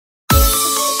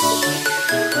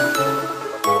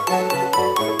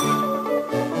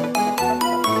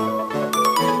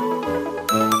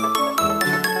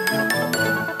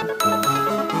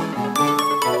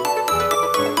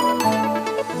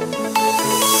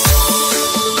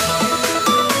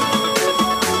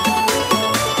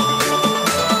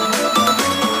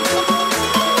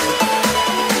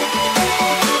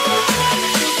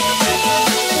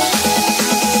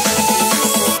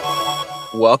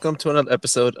welcome to another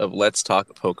episode of Let's Talk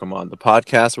Pokemon, the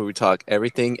podcast where we talk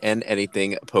everything and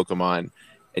anything Pokemon.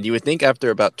 And you would think after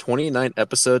about 29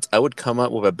 episodes, I would come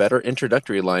up with a better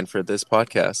introductory line for this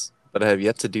podcast, but I have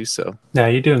yet to do so. Yeah,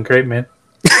 you're doing great, man.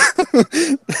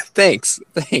 Thanks.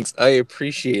 I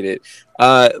appreciate it.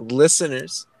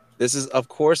 Listeners, this is, of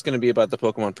course, going to be about the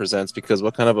Pokemon Presents, because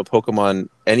what kind of a Pokemon,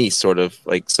 any sort of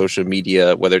like social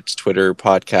media, whether it's Twitter,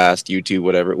 podcast, YouTube,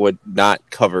 whatever, would not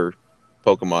cover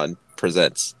Pokemon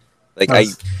Presents. Like,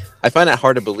 I find that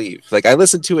hard to believe. Like, I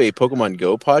listened to a Pokemon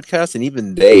Go podcast, and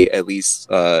even they at least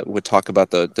would talk about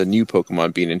the new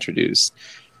Pokemon being introduced.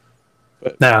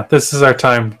 But now, this is our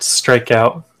time to strike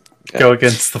out, go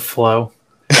against the flow.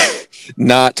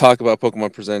 Not talk about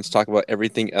Pokemon Presents, talk about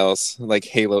everything else, like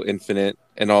Halo Infinite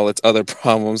and all its other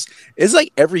problems. It's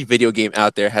like every video game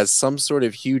out there has some sort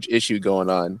of huge issue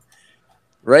going on,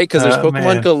 right? Because there's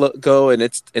Pokemon Go and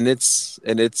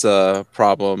its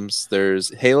problems. There's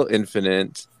Halo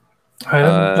Infinite.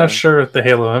 I'm not sure with the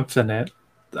Halo Infinite.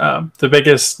 The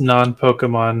biggest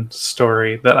non-Pokemon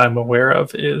story that I'm aware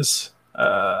of is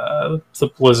the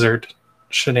Blizzard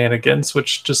shenanigans,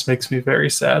 which just makes me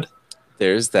very sad.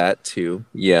 There's that too.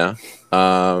 Yeah.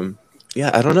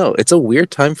 Yeah, I don't know. It's a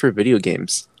weird time for video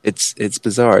games. It's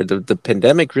bizarre. The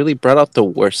pandemic really brought out the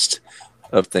worst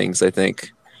of things, I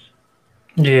think.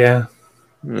 Yeah.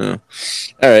 All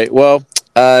right. Well,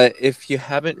 if you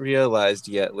haven't realized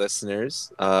yet,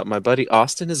 listeners, my buddy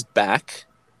Austin is back.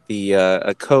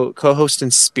 A co-host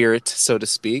in spirit, so to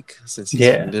speak, since he's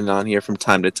been on here from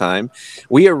time to time.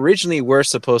 We originally were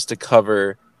supposed to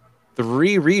cover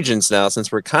 3 regions now,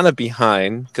 since we're kind of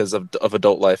behind because of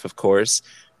adult life, of course.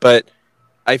 But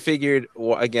I figured,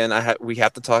 well, again, we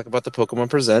have to talk about the Pokemon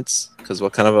Presents, because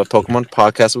what kind of a Pokemon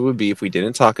podcast it would be if we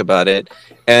didn't talk about it.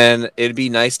 And it'd be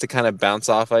nice to kind of bounce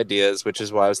off ideas, which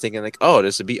is why I was thinking, like, oh,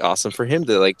 this would be awesome for him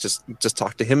to like just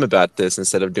talk to him about this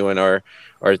instead of doing our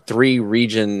 3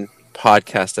 region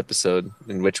podcast episode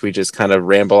in which we just kind of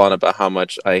ramble on about how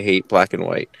much I hate black and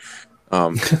white.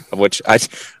 Which I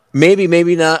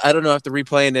maybe not. I don't know. After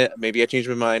replaying it, maybe I changed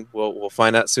my mind. We'll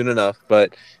find out soon enough.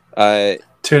 But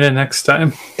tune in next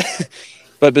time.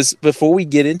 But before we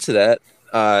get into that,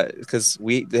 because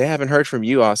they haven't heard from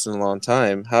you, Austin, in a long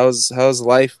time. How's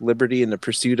life, liberty, and the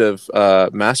pursuit of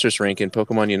Masters rank in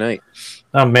Pokemon Unite?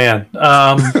 Oh man.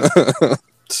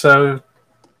 So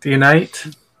the Unite,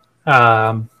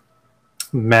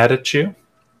 mad at you.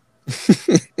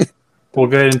 We'll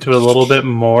get into a little bit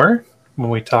more when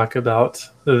we talk about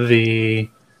the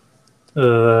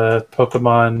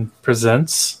Pokemon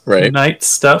Presents Unite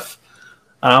stuff.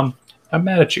 I'm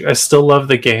mad at you. I still love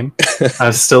the game.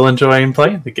 I'm still enjoying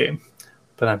playing the game,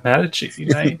 but I'm mad at you,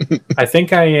 Unite. I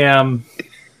think I am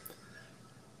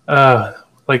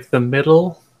like the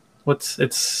middle. Was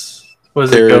it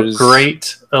go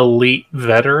great, elite,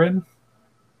 veteran?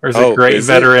 Or is it great,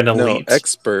 veteran, elite? No,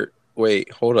 expert.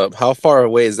 Wait, hold up. How far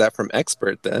away is that from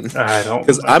expert then? I don't,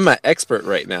 because I'm at expert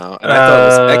right now, and I thought it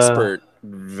was expert,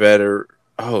 veteran.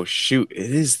 Oh shoot!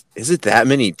 Is it that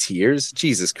many tiers?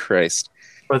 Jesus Christ!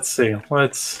 Let's see.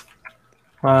 Because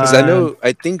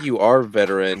I think you are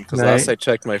veteran. Because last I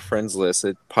checked my friends list,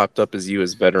 it popped up as you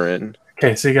as veteran.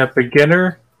 Okay, so you got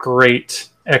beginner, great,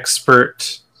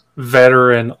 expert,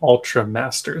 veteran, ultra,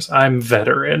 masters. I'm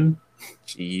veteran.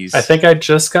 Jeez. I think I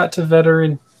just got to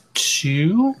veteran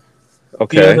 2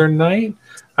 the other night.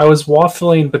 I was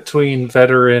waffling between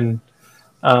veteran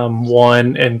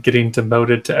 1 and getting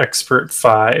demoted to expert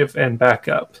 5 and back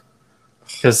up.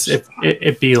 Because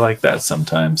it be like that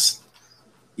sometimes.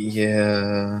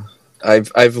 Yeah.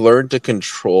 I've learned to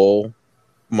control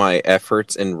my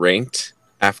efforts in ranked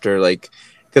after, like,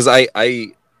 because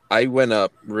I went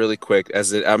up really quick,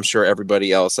 as I'm sure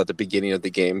everybody else at the beginning of the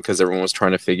game, because everyone was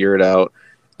trying to figure it out.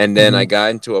 And then I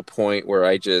got into a point where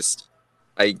I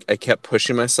kept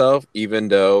pushing myself, even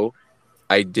though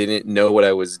I didn't know what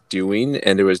I was doing,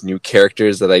 and there was new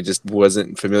characters that I just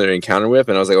wasn't familiar to encounter with,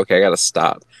 and I was like, okay, I gotta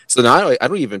stop. So now I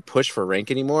don't even push for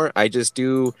rank anymore. I just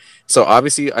do. So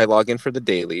obviously I log in for the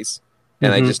dailies,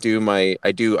 and I just do I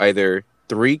do either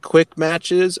 3 quick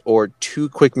matches or 2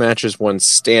 quick matches, 1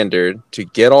 standard, to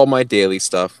get all my daily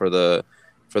stuff for the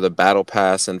battle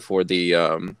pass and for the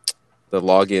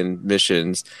login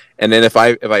missions. And then if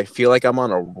I feel like I'm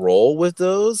on a roll with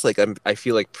those, like I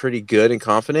feel like pretty good and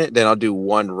confident, then I'll do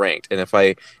 1 ranked. And if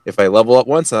I level up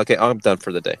once, okay, I'm done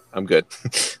for the day. I'm good.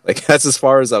 Like, that's as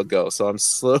far as I'll go. So I'm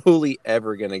slowly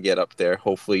ever gonna get up there.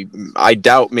 Hopefully, I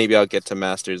doubt maybe I'll get to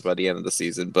Masters by the end of the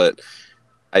season, but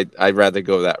I'd rather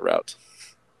go that route.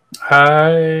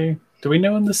 Do we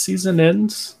know when the season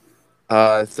ends?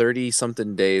 30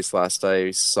 something days last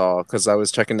I saw, because I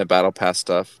was checking the battle pass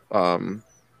stuff.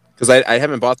 because I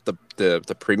haven't bought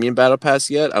the premium battle pass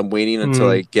yet. I'm waiting until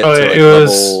I get Oh, to yeah, like it was.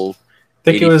 level I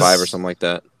think 85 or something like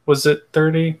that. Was it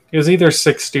 30? It was either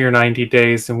 60 or 90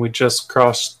 days, and we just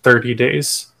crossed 30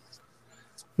 days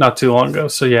not too long ago.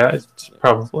 So yeah, it's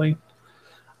probably.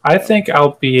 I think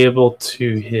I'll be able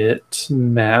to hit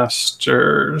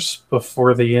Masters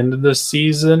before the end of the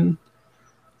season,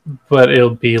 but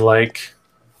it'll be right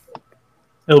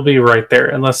there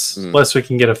unless we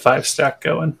can get a 5-stack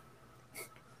going.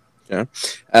 Yeah.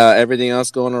 Everything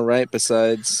else going all right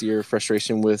besides your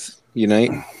frustration with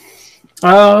Unite?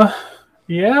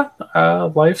 Yeah.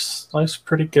 Life's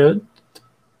pretty good.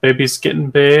 Baby's getting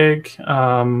big.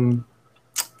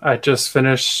 I just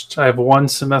finished. I have 1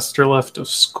 semester left of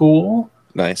school.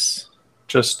 Nice.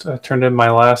 Just turned in my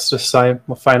last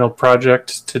my final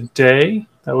project today.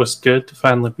 That was good to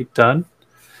finally be done.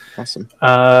 Awesome.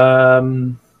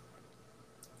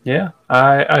 Yeah,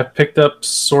 I picked up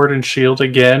Sword and Shield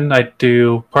again. I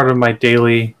do part of my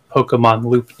daily Pokemon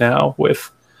loop now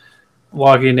with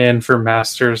logging in for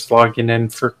Masters, logging in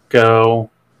for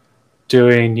Go,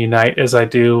 doing Unite as I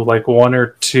do like 1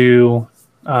 or 2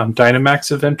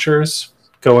 Dynamax adventures,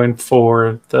 going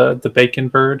for the Bacon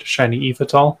Bird Shiny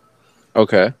Evital.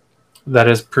 Okay. That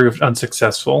has proved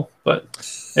unsuccessful, but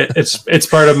it's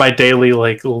part of my daily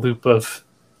like loop of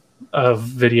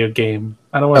video game.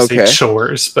 I don't want to say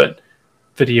chores, but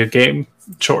video game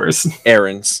chores.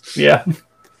 Errands. Yeah.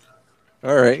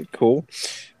 All right, cool.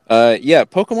 Yeah,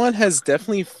 Pokemon has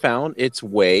definitely found its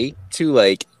way to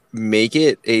like make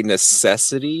it a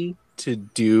necessity to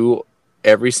do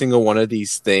every single one of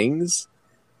these things.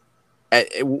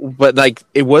 But like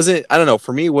it wasn't, I don't know,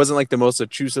 for me it wasn't like the most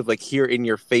obtrusive, like here in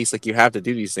your face, like you have to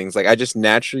do these things. Like I just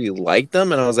naturally liked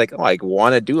them, and I was like, oh, I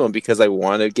want to do them because I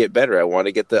want to get better. I want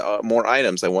to get the more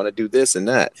items. I want to do this and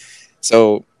that.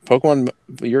 So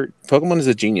Pokemon is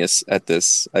a genius at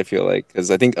this, I feel like,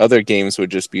 because I think other games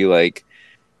would just be like,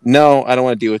 no, I don't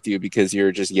want to deal with you because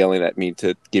you're just yelling at me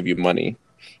to give you money.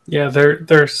 Yeah,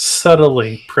 they're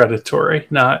subtly predatory,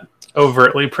 not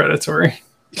overtly predatory.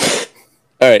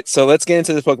 All right, so let's get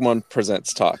into the Pokemon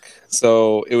Presents talk.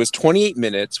 So it was 28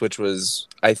 minutes, which was,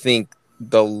 I think,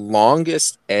 the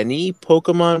longest any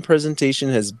Pokemon presentation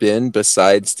has been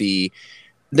besides the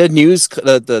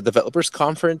developers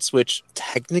conference, which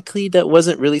technically that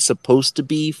wasn't really supposed to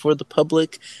be for the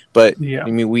public, but yeah.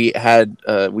 I mean we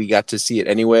got to see it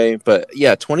anyway. But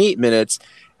yeah, 28 minutes,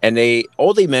 and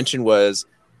all they mentioned was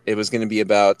it was going to be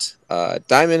about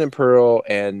Diamond and Pearl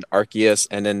and Arceus,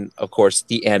 and then of course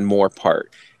the and more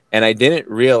part. And I didn't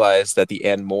realize that the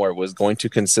and more was going to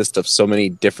consist of so many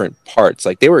different parts.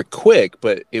 Like they were quick,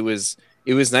 but it was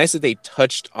nice that they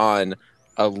touched on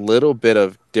a little bit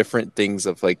of different things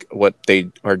of like what they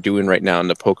are doing right now in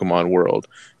the Pokemon world.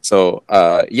 So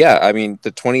yeah, I mean the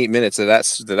 28 minutes, did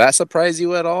that surprise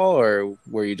you at all, or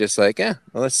were you just like, well,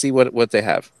 let's see what they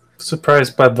have?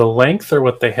 Surprised by the length or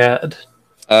what they had?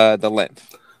 The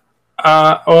length.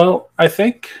 Well, I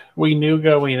think we knew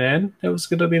going in it was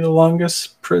going to be the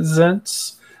longest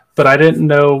presents, but I didn't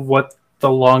know what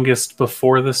the longest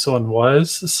before this one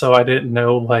was, so I didn't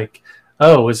know like,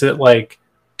 oh, is it like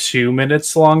 2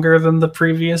 minutes longer than the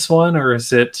previous one, or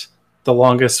is it the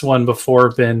longest one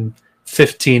before been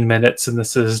 15 minutes and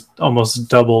this is almost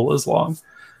double as long?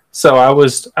 So I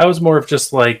was more of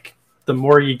just like, the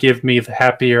more you give me, the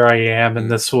happier I am, and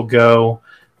this will go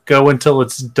until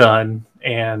it's done,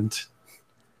 and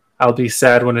I'll be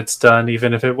sad when it's done,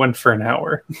 even if it went for an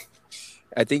hour.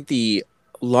 I think the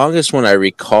longest one I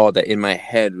recall that in my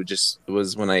head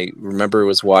was when I remember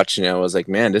was watching it. I was like,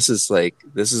 man, this is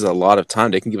a lot of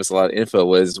time. They can give us a lot of info.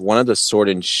 Was one of the Sword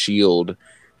and Shield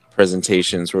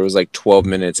presentations where it was like 12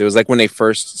 minutes. It was like when they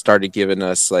first started giving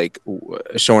us like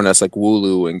showing us like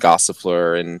Wooloo and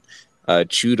Gossifleur and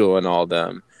Chudo and all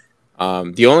them.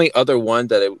 The only other one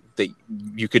that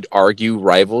you could argue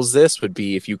rivals this would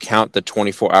be if you count the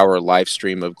 24-hour live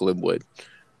stream of Glimwood.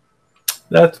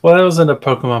 That wasn't a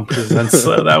Pokemon Presents,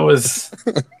 though. That was.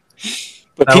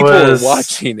 But people were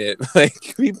watching it.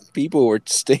 Like people were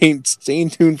staying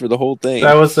tuned for the whole thing.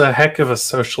 That was a heck of a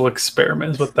social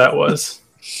experiment. Is what that was.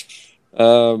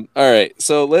 All right,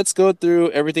 so let's go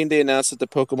through everything they announced at the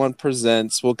Pokemon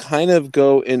Presents. We'll kind of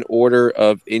go in order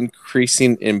of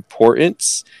increasing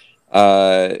importance.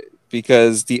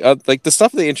 Because the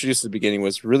stuff they introduced at the beginning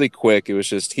was really quick. It was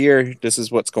just here, this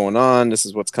is what's going on, this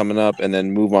is what's coming up, and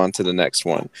then move on to the next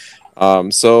one.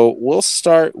 So we'll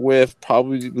start with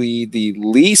probably the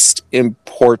least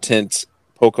important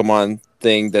Pokemon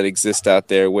thing that exists out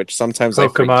there, which sometimes I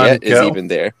forget is even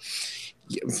there.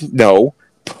 No,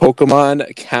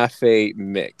 Pokémon Café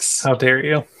Mix. How dare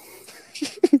you?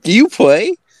 Do you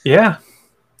play? Yeah.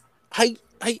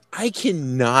 I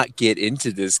cannot get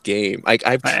into this game. Like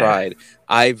Eh.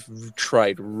 I've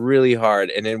tried really hard,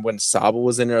 and then when Sobble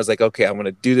was in there, I was like, okay, I'm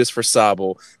gonna do this for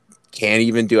Sobble. Can't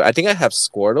even do it. I think I have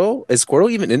Squirtle. Is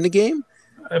Squirtle even in the game?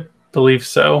 I believe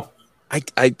so.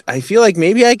 I feel like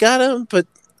maybe I got him, but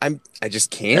I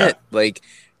just Yeah. can't. Like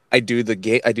I do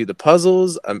the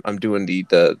puzzles. I'm doing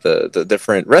the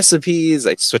different recipes.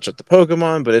 I switch up the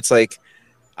Pokemon, but it's like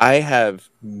I have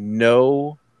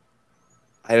no,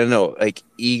 I don't know, like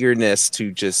eagerness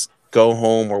to just go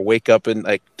home or wake up in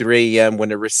like 3 a.m.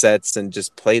 when it resets and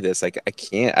just play this. Like I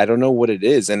can't. I don't know what it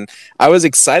is. And I was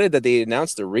excited that they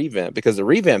announced the revamp because the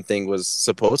revamp thing was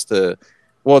supposed to.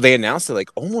 Well, they announced it like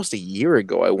almost a year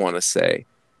ago. I want to say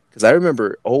because I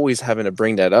remember always having to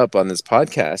bring that up on this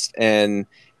podcast and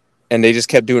they just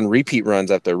kept doing repeat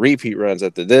runs after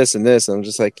this and this. And I'm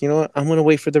just like, you know what? I'm gonna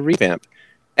wait for the revamp.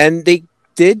 And they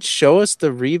did show us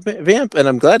the revamp, and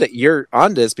I'm glad that you're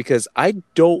on this because I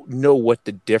don't know what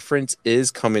the difference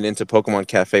is coming into Pokemon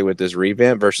Cafe with this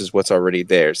revamp versus what's already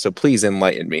there. So please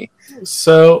enlighten me.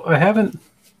 So I haven't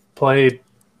played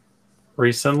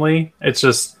recently. It's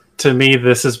just to me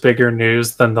this is bigger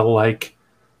news than the like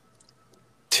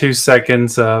 2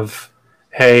 seconds of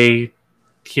hey,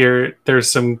 here there's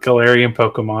some Galarian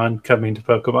Pokemon coming to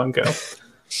Pokemon Go.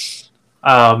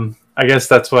 I guess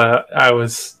that's what I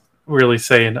was really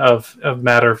saying of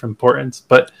matter of importance.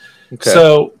 But Okay.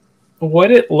 so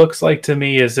what it looks like to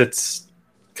me is it's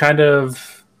kind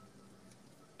of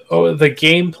the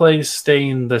gameplay is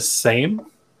staying the same,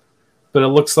 but it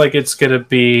looks like it's going to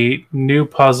be new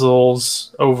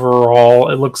puzzles overall.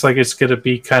 It looks like it's going to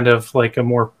be kind of like a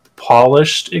more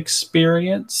polished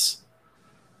experience,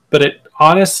 but it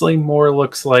honestly more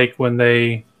looks like when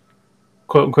they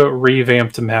quote unquote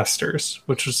revamped Masters,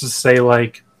 which was to say,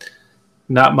 like,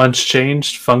 not much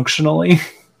changed functionally.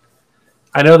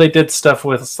 I know they did stuff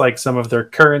with like some of their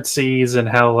currencies and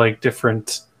how like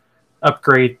different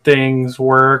upgrade things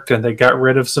worked, and they got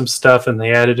rid of some stuff and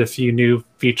they added a few new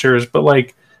features, but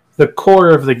like the core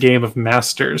of the game of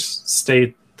Masters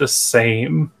stayed the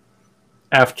same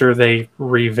after they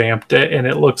revamped it, and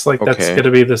it looks like that's Okay. going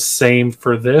to be the same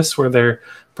for this, where they're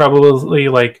probably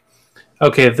like,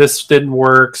 okay, this didn't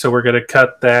work, so we're going to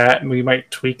cut that and we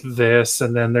might tweak this,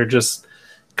 and then they're just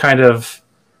kind of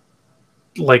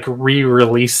like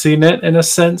re-releasing it in a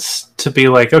sense to be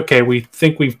like, okay, we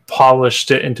think we've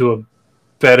polished it into a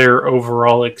better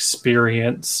overall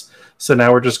experience, so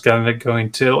now we're just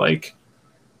going to like,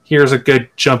 here's a good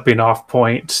jumping off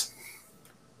point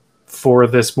for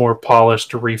this more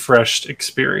polished, refreshed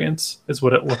experience is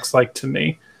what it looks like to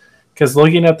me. Because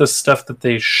looking at the stuff that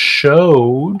they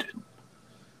showed,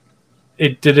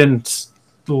 it didn't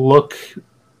look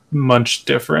much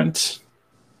different.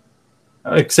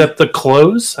 Except the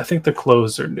clothes. I think the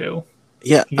clothes are new.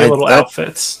 Yeah, You get little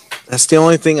outfits. that's the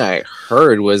only thing I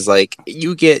heard was like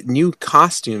you get new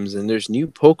costumes and there's new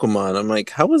Pokemon. I'm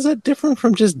like, how is that different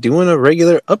from just doing a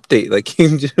regular update like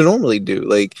you normally do?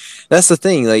 Like that's the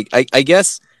thing. Like I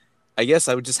guess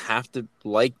I would just have to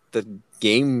like the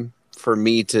game for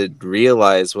me to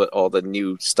realize what all the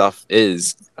new stuff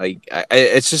is.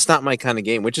 It's just not my kind of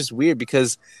game, which is weird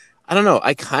because I don't know.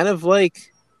 I kind of like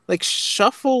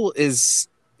Shuffle is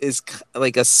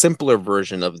like a simpler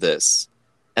version of this,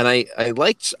 and I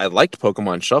liked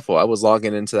Pokemon Shuffle. I was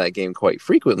logging into that game quite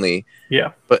frequently.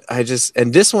 Yeah. But I just,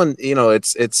 and this one, you know,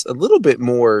 it's a little bit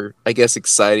more, I guess,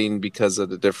 exciting because of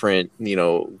the different, you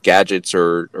know, gadgets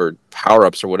or power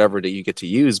ups or whatever that you get to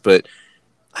use. But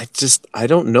I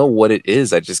don't know what it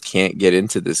is. I just can't get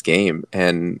into this game.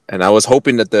 And I was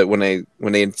hoping that when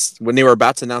they were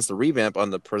about to announce the revamp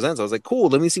on the presents, I was like, cool,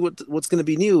 let me see what's going to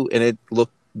be new. And it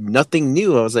looked nothing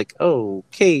new. I was like, oh,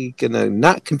 okay, gonna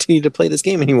not continue to play this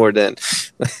game anymore then.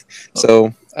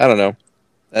 So I don't know.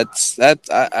 That's that.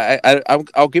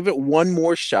 I'll give it one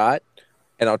more shot,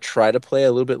 and I'll try to play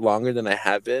a little bit longer than I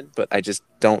have been. But I just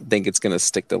don't think it's gonna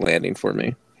stick the landing for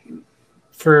me.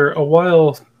 For a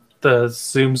while, the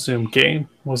Zoom Zoom game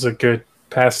was a good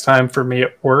pastime for me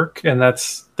at work, and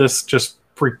this just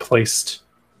replaced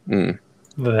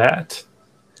that.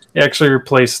 It actually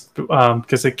replaced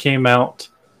because it came out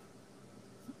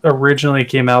originally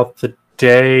came out the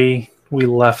day we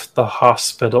left the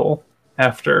hospital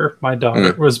after my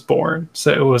daughter was born.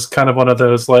 So it was kind of one of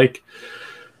those like,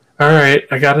 all right,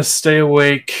 I gotta stay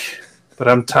awake, but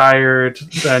I'm tired.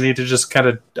 I need to just kind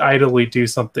of idly do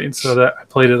something. So that I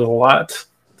played it a lot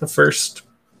the first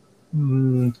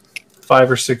 5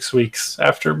 or 6 weeks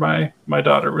after my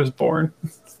daughter was born.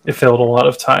 It filled a lot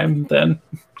of time then.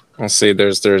 I'll say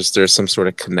there's some sort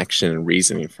of connection and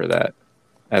reasoning for that.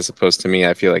 As opposed to me,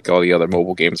 I feel like all the other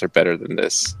mobile games are better than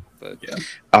this. but Yeah.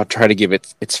 I'll try to give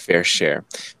it its fair share.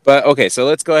 But okay, so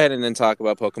let's go ahead and then talk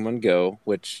about Pokemon Go,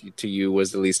 which to you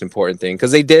was the least important thing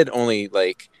because they did only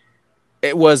like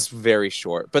it was very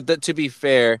short. But to be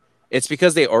fair, it's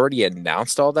because they already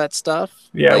announced all that stuff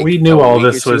Yeah, we like knew a all week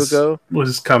or this two ago,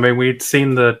 was coming. We'd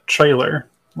seen the trailer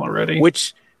already.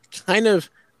 which kind of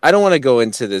I don't want to go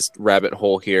into this rabbit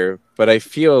hole here, but I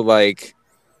feel like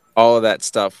all of that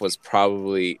stuff was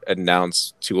probably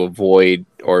announced to avoid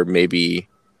or maybe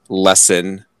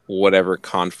lessen whatever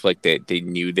conflict they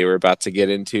knew they were about to get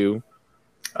into.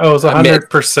 Oh, it was I mean,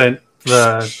 100%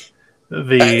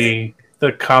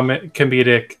 the comment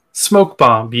comedic smoke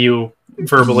bomb you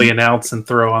verbally announce and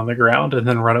throw on the ground and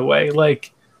then run away.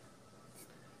 Like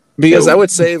because I it, would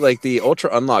say like the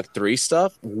Ultra Unlock 3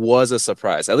 stuff was a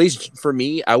surprise. At least for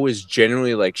me, I was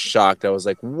genuinely like shocked. I was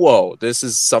like, "Whoa, this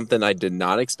is something I did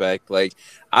not expect." Like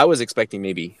I was expecting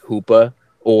maybe Hoopa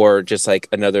or just like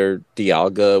another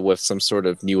Dialga with some sort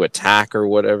of new attack or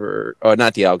whatever. Or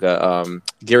not Dialga,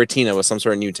 Giratina with some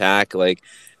sort of new attack like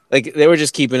they were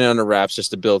just keeping it under wraps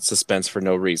just to build suspense for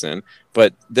no reason.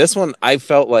 But this one I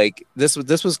felt like this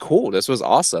was cool. This was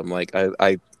awesome. Like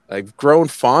I've grown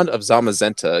fond of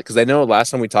Zamazenta because I know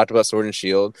last time we talked about Sword and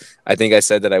Shield, I think I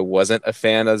said that I wasn't a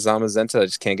fan of Zamazenta. I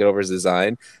just can't get over his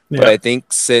design. But yeah. I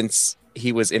think since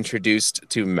he was introduced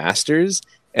to Masters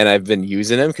and I've been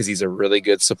using him because he's a really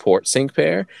good support sync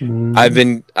pair, I've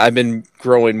been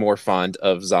growing more fond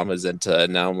of Zamazenta.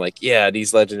 And now I'm like, yeah,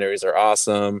 these legendaries are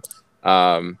awesome.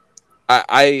 Um,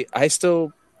 I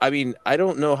still I mean, I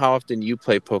don't know how often you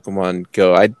play Pokemon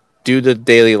Go. I do the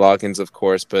daily logins, of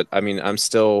course, but I mean, I'm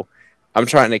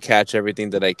trying to catch everything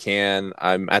that I can.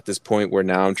 I'm at this point where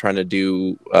now I'm trying to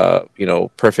do,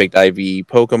 perfect IV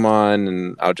Pokemon,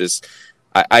 and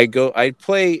I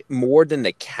play more than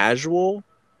the casual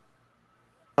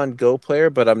on Go player,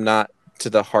 but I'm not to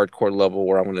the hardcore level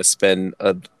where I'm going to spend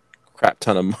a crap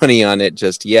ton of money on it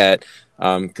just yet.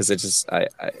 Because it's just I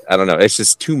don't know, it's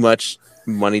just too much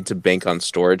money to bank on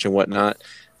storage and whatnot.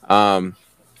 Um,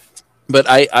 but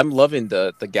I'm loving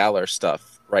the Galar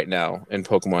stuff right now in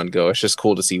Pokemon Go. It's just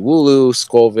cool to see Wooloo,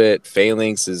 Skolvit,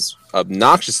 Phalanx is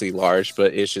obnoxiously large,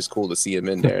 but it's just cool to see him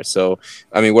in there. So,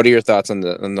 I mean, what are your thoughts on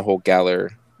the whole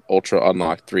Galar Ultra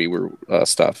Unlock 3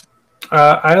 stuff?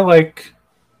 I like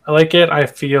it. I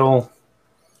feel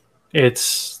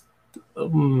it's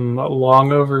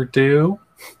long overdue.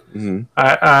 Mm-hmm.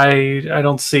 I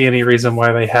don't see any reason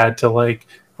why they had to like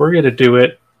we're gonna do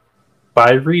it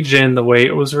by region the way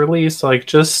it was released. Like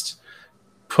just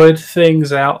put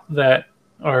things out that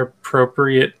are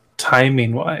appropriate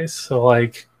timing wise. So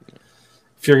like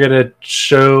if you're gonna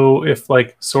show if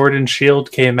like Sword and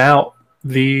Shield came out,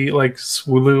 the like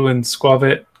Swulu and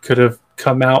Squavit could have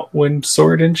come out when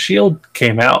Sword and Shield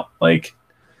came out. Like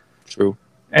True.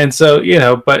 and so,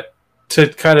 but to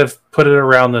kind of put it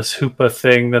around this Hoopa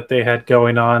thing that they had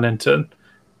going on and to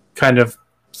kind of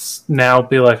now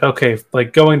be like, okay,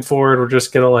 like going forward, we're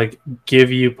just going to like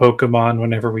give you Pokemon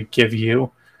whenever we give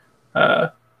you.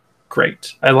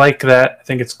 Great. I like that. I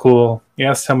think it's cool. You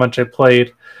asked how much I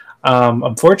played.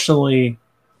 Unfortunately,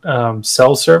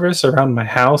 cell service around my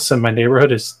house and my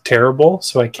neighborhood is terrible.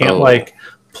 So I can't like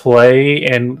play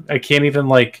and I can't even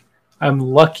like I'm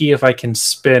lucky if I can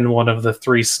spin one of the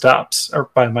 3 stops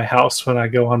by my house when I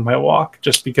go on my walk,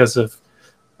 just because of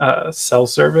cell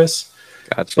service.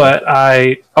 Gotcha. But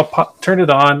I'll turn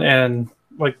it on and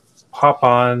like hop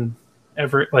on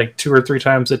every like 2 or 3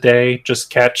 times a day, just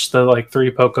catch the like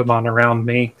 3 Pokemon around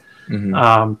me.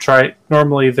 Mm-hmm.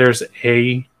 Normally there's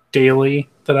a daily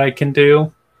that I can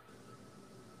do.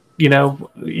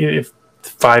 If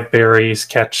 5 berries,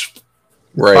 catch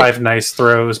Right. 5 nice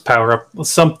throws, power up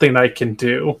something I can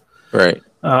do. Right.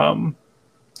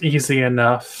 Easy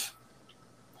enough.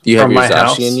 Do you have from your my Zacian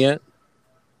house. yet?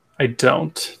 I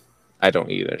don't. I don't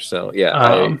either. So yeah,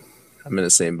 Um, I'm in the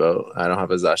same boat. I don't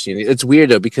have a Zacian. It's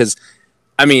weird though because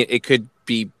I mean it could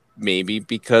be maybe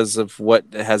because of what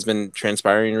has been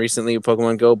transpiring recently with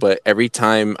Pokemon Go, but every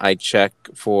time I check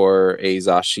for a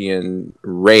Zacian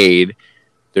raid,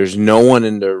 there's no one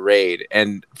in the raid.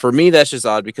 And for me that's just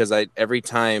odd because every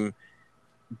time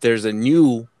there's a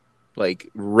new like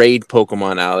raid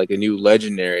Pokemon out, like a new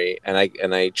legendary, and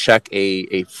I check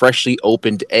a freshly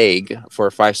opened egg for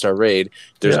a 5-star raid,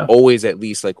 there's yeah. always at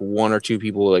least like 1 or 2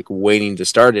 people like waiting to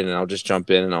start it, and I'll just jump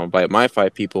in and I'll invite my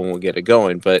 5 people and we'll get it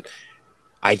going. But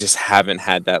I just haven't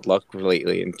had that luck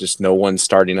lately, and just no one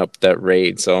starting up that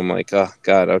raid. So I'm like, oh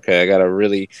god, okay, I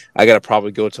gotta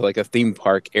probably go to like a theme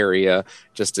park area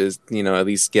just to at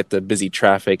least get the busy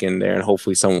traffic in there, and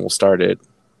hopefully someone will start it.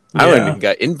 I don't Yeah. even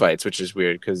got invites, which is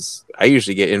weird because I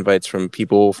usually get invites from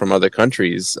people from other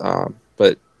countries.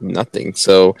 But nothing.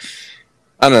 So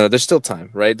I don't know. There's still time,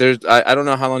 right? I don't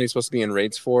know how long he's supposed to be in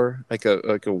raids for. Like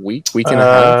a week and a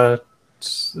half.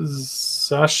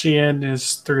 Zacian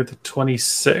is through the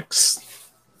 26th.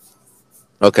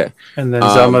 Okay. And then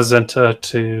Zamazenta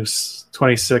to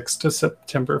 26th to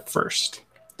September 1st.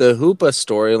 The Hoopa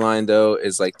storyline, though,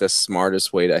 is like the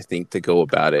smartest way, I think, to go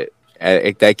about it.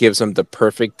 That gives them the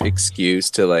perfect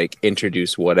excuse to like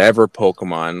introduce whatever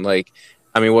Pokemon. Like,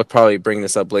 I mean, we'll probably bring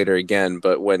this up later again,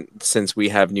 but since we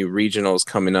have new regionals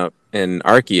coming up in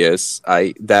Arceus,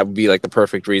 that would be like the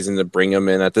perfect reason to bring them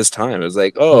in at this time. It's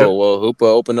like, oh, well, Hoopa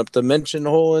opened up the mention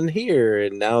hole in here,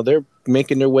 and now they're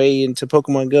making their way into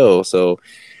Pokemon Go. So,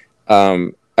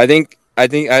 I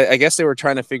guess they were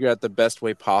trying to figure out the best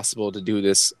way possible to do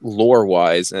this lore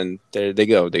wise, and there they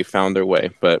go. They found their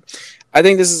way. But I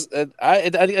think this is I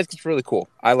think it's really cool.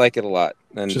 I like it a lot,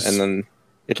 and then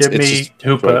give me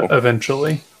Hoopa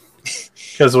eventually,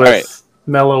 because with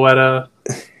Meloetta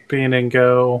being in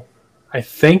Go, I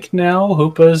think now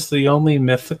Hoopa's the only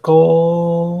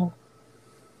mythical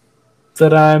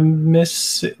that I'm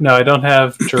missing. No, I don't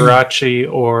have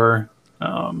Jirachi or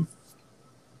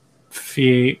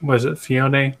was it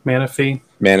Fione?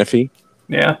 Manaphy?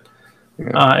 Yeah.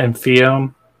 And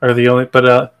Fione are the only,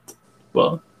 but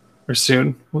well, or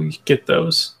soon we get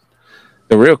those.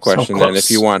 The real question then, if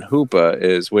you want Hoopa,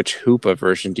 is which Hoopa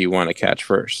version do you want to catch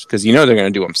first? Because you know they're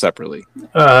going to do them separately.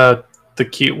 The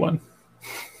cute one.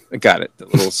 I got it. The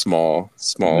little small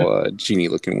genie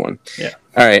looking one. Yeah.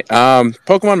 All right.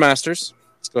 Pokemon Masters.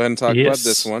 Let's go ahead and talk about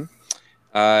this one.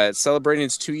 It's celebrating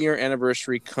its 2-year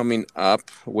anniversary coming up,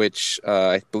 which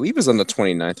I believe is on the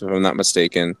 29th, if I'm not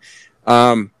mistaken.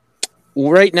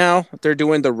 Right now, they're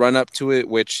doing the run up to it,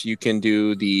 which you can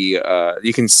do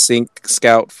you can sync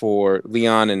scout for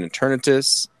Leon and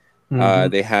Eternatus.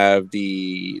 They have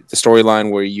the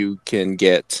storyline where you can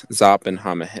get Hop and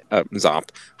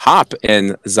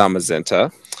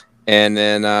Zamazenta, and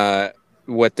then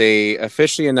what they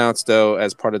officially announced, though,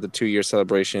 as part of the 2-year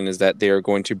celebration, is that they are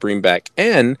going to bring back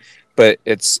N, but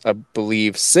it's, I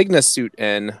believe, Signasuit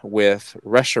N with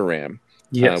Reshiram,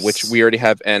 which we already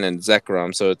have N and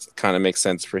Zekrom, so it kind of makes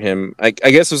sense for him. I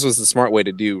guess this was the smart way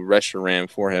to do Reshiram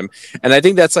for him, and I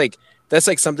think that's like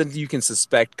something you can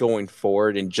suspect going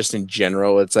forward, and just in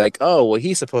general, it's like, oh, well,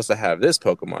 he's supposed to have this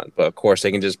Pokemon, but of course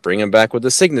they can just bring him back with the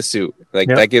Signasuit.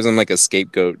 That gives him like a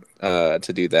scapegoat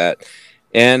to do that.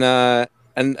 And I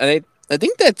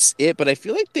think that's it, but I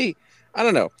feel like I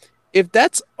don't know. If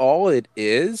that's all it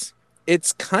is,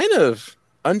 it's kind of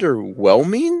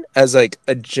underwhelming as like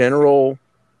a general,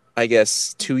 I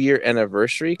guess, 2-year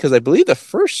anniversary, because I believe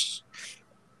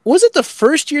was it the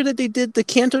first year that they did the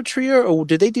Kanto Trio, or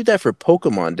did they do that for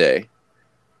Pokemon Day?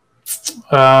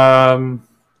 I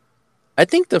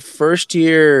think the first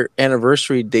year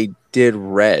anniversary they did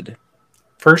Red.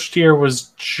 First year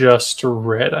was just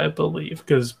Red, I believe,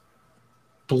 because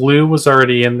Blue was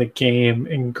already in the game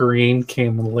and Green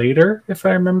came later, if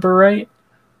I remember right.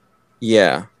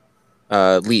 Yeah.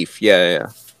 Leaf. Yeah.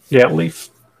 Yeah, Leaf.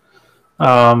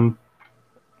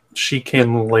 She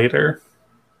came later.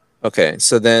 Okay,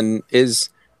 so then is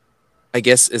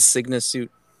Signasuit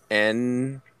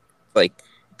N like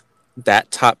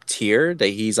that top tier that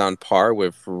he's on par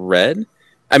with Red?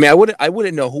 I mean, I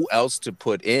wouldn't know who else to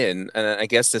put in, and I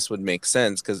guess this would make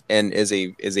sense because N is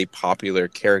a popular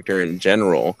character in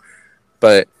general.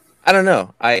 But I don't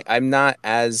know. I'm not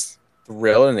as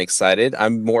thrilled and excited.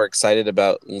 I'm more excited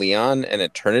about Leon and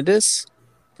Eternatus,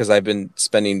 because I've been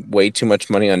spending way too much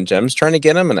money on gems trying to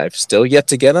get them, and I've still yet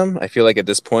to get them. I feel like at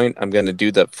this point I'm going to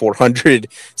do the 400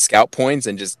 scout points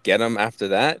and just get them after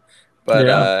that.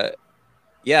 But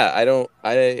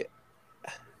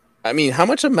I mean, how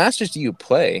much of Masters do you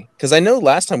play? Because I know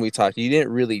last time we talked, you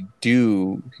didn't really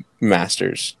do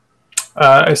Masters.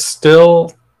 I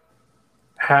still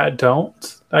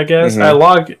don't, I guess. I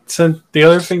log, since the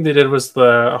other thing they did was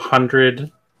the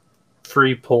 100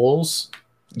 free pulls.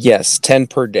 Yes, 10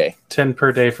 per day. 10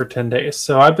 per day for 10 days.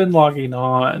 So I've been logging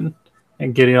on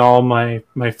and getting all my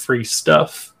free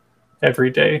stuff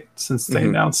every day since they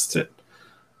announced it.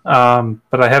 But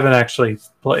I haven't actually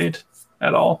played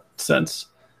at all since.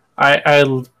 I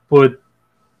would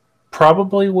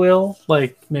probably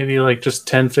maybe just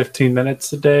 10-15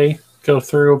 minutes a day, go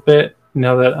through a bit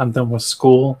now that I'm done with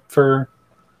school for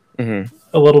a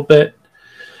little bit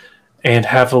and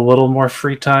have a little more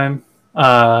free time.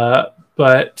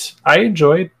 But I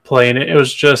enjoyed playing it. It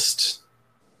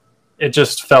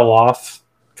just fell off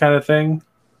kind of thing.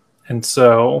 And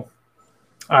so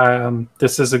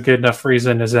this is a good enough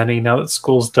reason as any, now that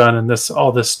school's done and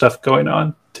all this stuff going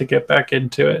on, to get back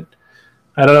into it.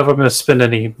 I don't know if I'm going to spend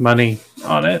any money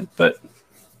on it, but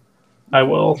I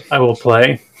will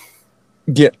play.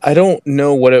 Yeah, I don't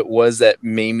know what it was that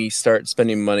made me start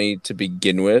spending money to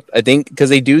begin with. I think because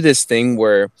they do this thing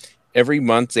where every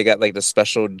month they got like the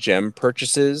special gem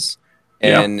purchases,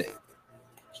 Yeah. and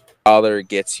dollar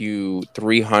gets you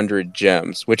 300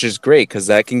 gems, which is great because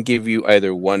that can give you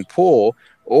either one pull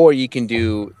or you can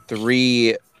do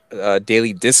three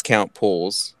daily discount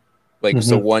pulls, like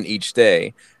so Mm-hmm. one each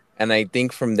day. And I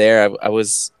think from there, I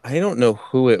don't know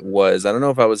who it was. I don't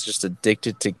know if I was just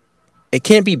addicted to it.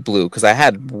 Can't be blue because I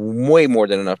had way more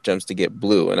than enough gems to get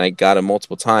blue and I got it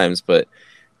multiple times, but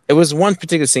it was one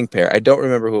particular sync pair. I don't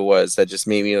remember who it was that just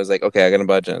made me. I was like, okay, I gotta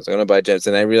buy gems. I'm gonna buy gems,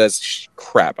 and I realized,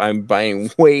 crap, I'm buying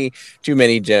way too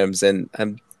many gems, and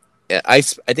I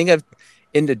think I've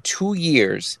in the 2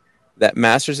 years that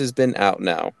Masters has been out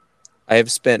now, I have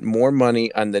spent more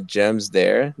money on the gems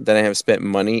there than I have spent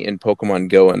money in Pokemon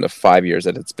Go in the 5 years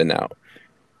that it's been out,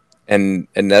 and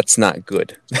that's not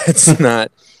good. That's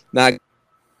not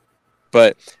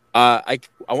but I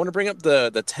want to bring up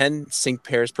the 10 sync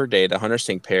pairs per day, the 100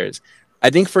 sync pairs. I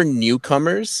think for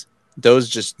newcomers, those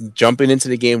just jumping into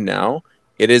the game now,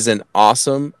 it is an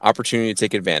awesome opportunity to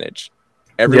take advantage.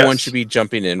 Everyone should Yes. be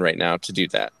jumping in right now to do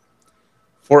that.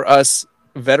 For us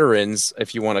veterans,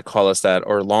 if you want to call us that,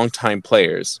 or longtime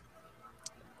players,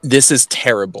 this is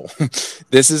terrible.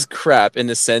 This is crap in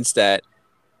the sense that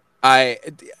I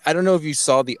I don't know if you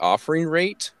saw the offering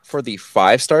rate for the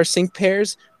 5-star sync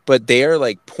pairs, but they are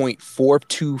like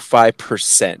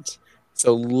 0.425%.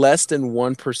 So less than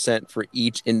 1% for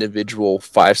each individual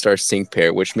 5-star sync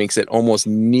pair, which makes it almost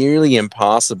nearly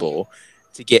impossible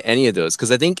to get any of those.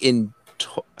 Because I think I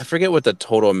forget what the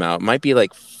total amount might be,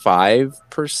 like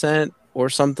 5% or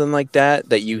something like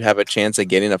that you have a chance of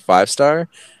getting a 5-star.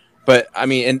 But I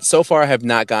mean, and so far I have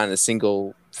not gotten a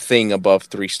single thing above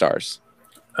 3 stars,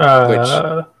 which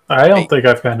I don't I, think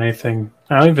I've gotten anything.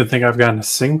 I don't even think I've gotten a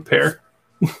sync pair.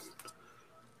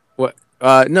 what?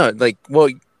 No, like, well,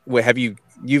 wait,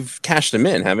 you've cashed them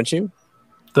in, haven't you?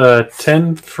 The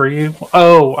 10 free.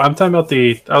 Oh, I'm talking about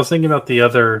the. I was thinking about the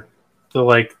other,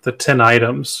 the 10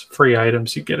 items, free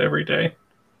items you get every day.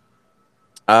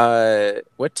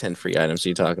 What 10 free items are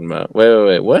you talking about?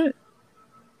 Wait, what?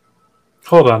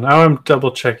 Hold on, now I'm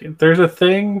double checking. There's a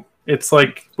thing. It's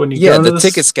like when you Yeah, go into the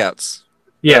ticket this. scouts.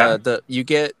 Yeah, The you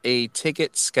get a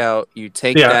ticket scout. You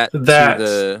take yeah, that to that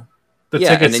the the yeah,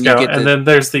 ticket and then you scout, get and the then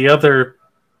there's the other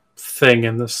thing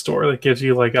in the store that gives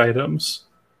you like items.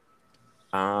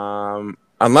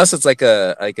 unless it's like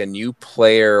a new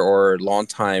player or long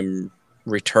time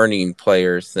returning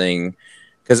player thing.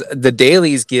 Because the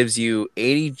dailies gives you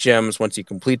 80 gems once you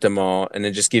complete them all, and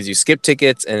it just gives you skip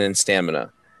tickets and then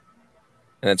stamina.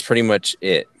 And that's pretty much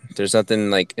it. There's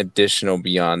nothing like additional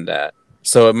beyond that.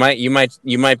 So you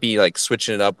might be like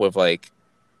switching it up with like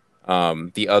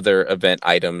the other event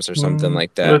items or something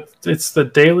like that. It's the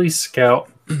daily scout,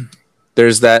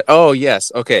 There's that. Oh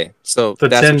yes, okay. So the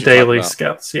that's 10 what you're talking daily about.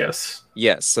 scouts. Yes,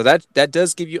 Yes. So that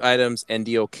does give you items and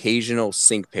the occasional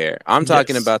sync pair. I'm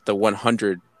talking yes, about the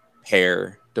 100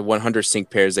 pair, the 100 sync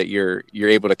pairs that you're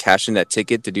able to cash in that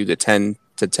ticket to do the 10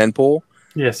 to 10 pull.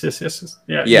 yes.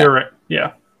 Yeah, Yeah. you're right.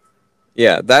 Yeah,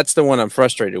 Yeah, that's the one I'm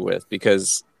frustrated with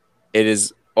because it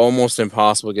is almost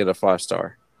impossible to get a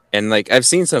 5-star. And like I've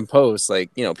seen some posts,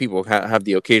 like people have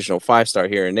the occasional 5-star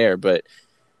here and there, but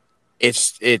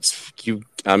it's you.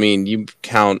 I mean, you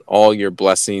count all your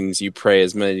blessings, you pray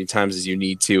as many times as you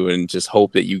need to, and just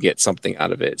hope that you get something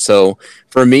out of it. So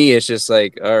for me, it's just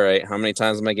like, all right, how many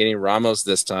times am I getting Ramos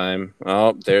this time?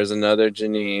 Oh, there's another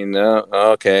Janine.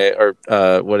 Oh, okay, or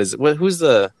what is it? Who's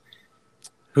the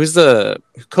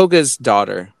Koga's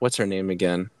daughter? What's her name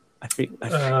again? She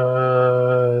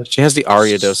has the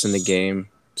Ariados in the game.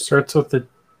 starts with the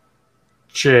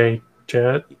J.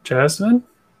 Jasmine.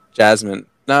 Jasmine.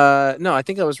 No, I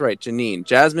think I was right. Janine.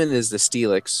 Jasmine is the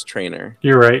Steelix trainer.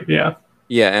 You're right. Yeah.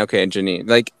 Yeah, okay, Janine.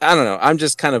 Like, I don't know. I'm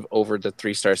just kind of over the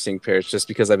 3-star sync pairs just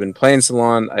because I've been playing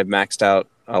Salon. I've maxed out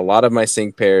a lot of my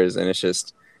sync pairs, and it's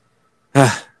just,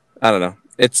 I don't know.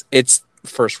 It's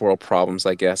first world problems,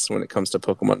 I guess, when it comes to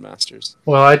Pokemon Masters.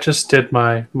 Well, I just did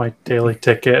my daily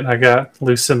ticket, and I got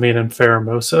Lucamine and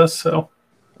Pheromosa. So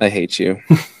I hate you.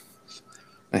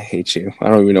 I hate you. I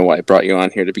don't even know why I brought you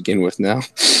on here to begin with now.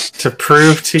 to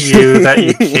prove to you that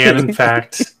you can, in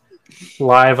fact,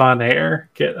 live on air,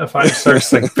 get a 5-star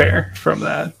sync pair from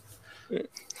that.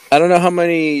 I don't know how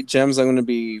many gems I'm going to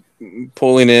be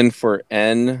pulling in for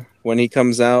N when he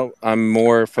comes out. I'm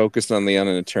more focused on Leon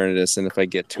and Eternatus, and if I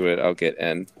get to it, I'll get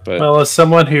N. But Well, as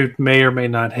someone who may or may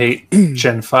not hate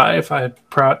Gen 5, I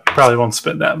probably won't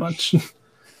spend that much. all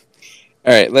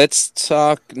right, let's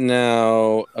talk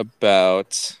now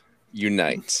about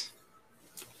Unite.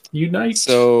 Unite.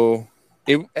 So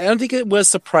I don't think it was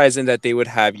surprising that they would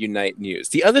have Unite news.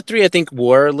 The other three, I think,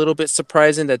 were a little bit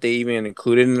surprising that they even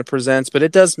included in the presents, but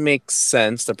it does make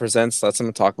sense. The presents lets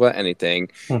them talk about anything.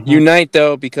 Mm-hmm. Unite,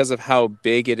 though, because of how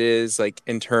big it is, like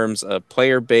in terms of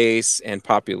player base and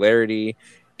popularity,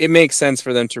 it makes sense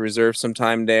for them to reserve some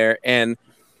time there. And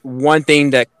one thing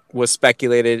that was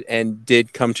speculated and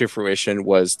did come to fruition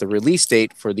was the release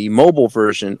date for the mobile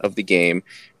version of the game,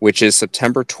 which is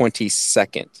September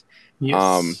 22nd.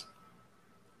 Um, Yes.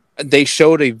 they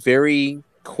showed a very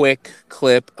quick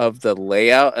clip of the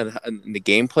layout and the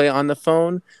gameplay on the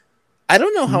phone. I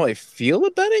don't know how I feel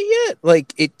about it yet.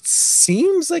 Like it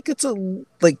seems like it's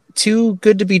like too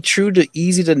good to be true, to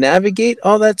easy to navigate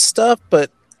all that stuff,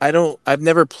 but I've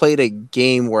never played a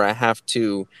game where I have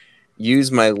to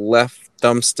use my left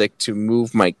thumbstick to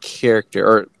move my character,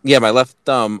 or yeah, my left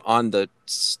thumb on the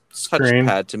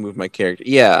Screen. touchpad to move my character.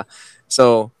 Yeah.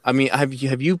 So, I mean, have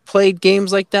you played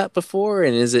games like that before,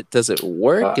 and does it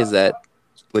work? Is Uh, that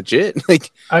legit?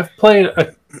 Like, I've played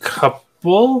a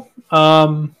couple.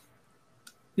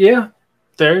 Yeah,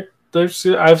 there's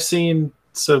I've seen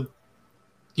some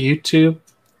YouTube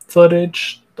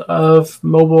footage of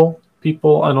mobile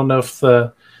people. I don't know if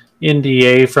the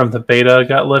NDA from the beta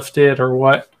got lifted or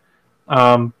what.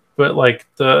 But like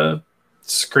the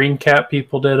screen cap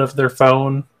people did of their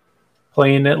phone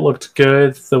playing it looked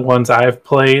good. The ones I've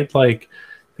played, like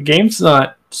the game's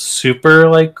not super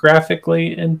like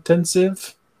graphically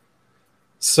intensive,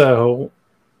 so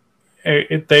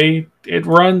it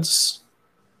runs,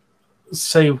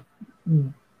 say,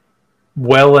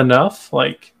 well enough.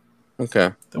 Like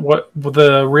okay, what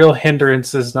the real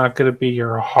hindrance is not going to be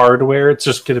your hardware; it's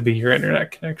just going to be your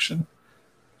internet connection.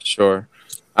 sure.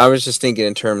 I was just thinking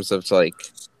in terms of like,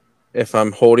 if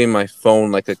I'm holding my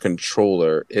phone like a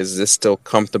controller, is this still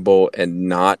comfortable and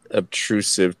not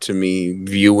obtrusive to me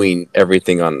viewing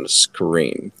everything on the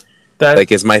screen? That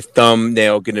Like, is my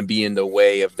thumbnail going to be in the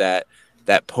way of that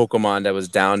Pokemon that was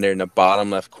down there in the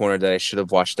bottom left corner that I should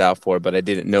have watched out for, but I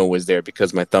didn't know was there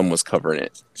because my thumb was covering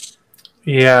it?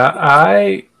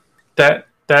 Yeah,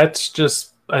 that's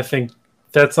just, I think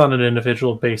that's on an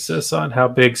individual basis on how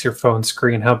big's your phone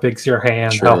screen, how big's your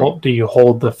hand, True. do you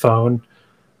hold the phone.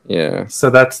 Yeah. So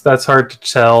that's hard to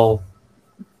tell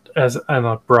as on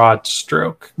a broad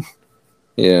stroke.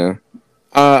 Yeah.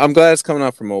 I'm glad it's coming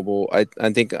out for mobile. I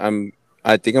think I'm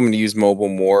going to use mobile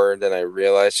more than I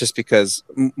realized, just because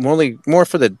more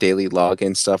for the daily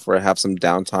login stuff where I have some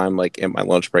downtime, like in my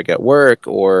lunch break at work,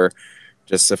 or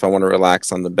just if I want to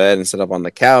relax on the bed and sit up on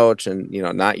the couch and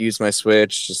not use my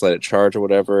Switch, just let it charge or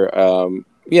whatever.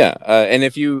 Yeah, and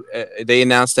if they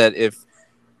announced that if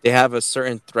they have a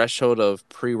certain threshold of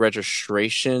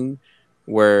pre-registration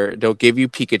where they'll give you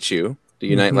Pikachu, the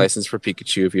Unite Mm-hmm. license for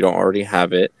Pikachu, if you don't already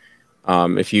have it.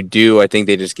 If you do, I think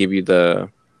they just give you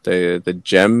the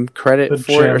gem credit The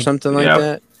for it or gym, something like yeah,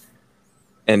 that.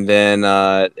 And then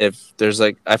if there's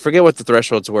like, I forget what the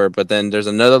thresholds were, but then there's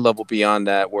another level beyond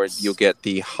that where you'll get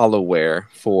the Hollowware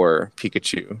for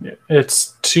Pikachu.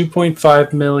 it's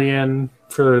 2.5 million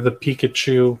for the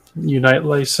Pikachu Unite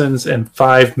license and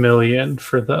 5 million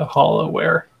for the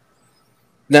Hollowware.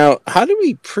 Now, how do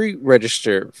we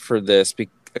pre-register for this?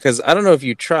 Because I don't know if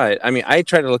you tried. I mean, I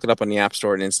tried to look it up on the App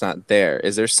Store and it's not there.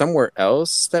 Is there somewhere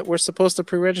else that we're supposed to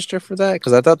pre-register for that?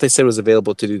 Because I thought they said it was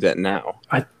available to do that now.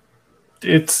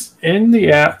 It's in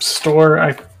the App Store.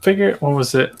 I figured, what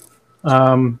was it?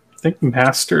 I think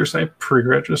Masters I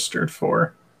pre-registered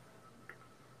for.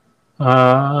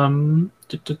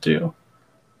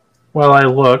 While I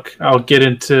look, I'll get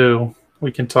into.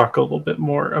 We can talk a little bit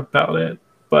more about it,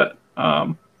 but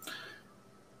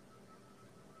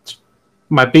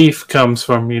my beef comes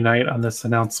from Unite on this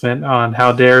announcement on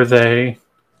how dare they.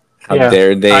 How Yeah,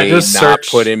 dare I they just not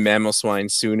put searched. in Mamoswine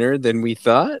sooner than we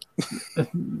thought?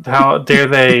 How dare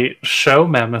they show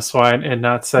Mamoswine and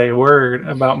not say a word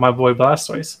about my boy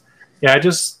Blastoise? Yeah, I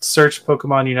just searched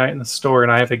Pokemon Unite in the store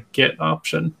and I have a get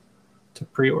option to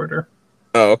pre-order.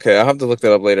 Oh, okay. I'll have to look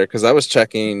that up later because I was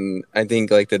checking, I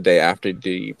think, like the day after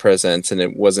the presents and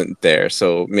it wasn't there.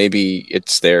 So maybe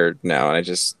it's there now and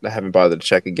I haven't bothered to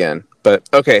check again. But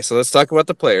okay, so let's talk about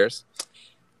the players.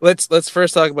 Let's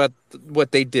first talk about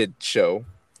what they did show.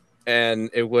 And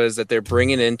it was that they're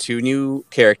bringing in two new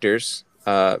characters,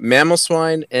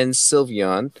 Mamoswine and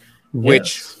Sylveon,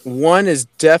 which Yes. one is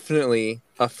definitely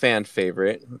a fan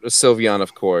favorite. Sylveon,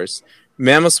 of course.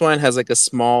 Mamoswine has like a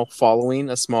small following,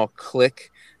 a small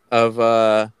clique of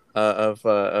of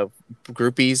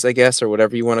groupies, I guess, or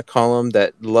whatever you want to call them,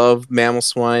 that love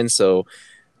Mamoswine. So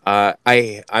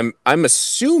I'm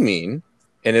assuming,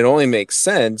 and it only makes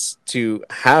sense to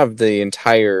have the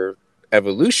entire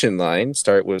evolution line,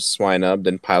 start with Swinub,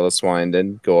 then Piloswine,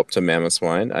 then go up to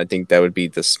Mamoswine. I think that would be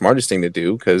the smartest thing to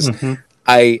do because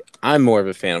I'm more of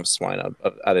a fan of Swinub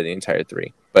out of the entire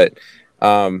three. But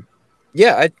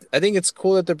yeah, I think it's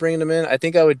cool that they're bringing them in. I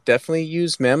think I would definitely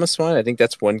use Mamoswine. I think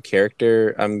that's one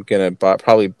character I'm gonna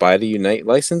probably buy the Unite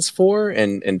license for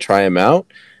and try him out.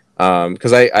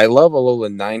 Because I love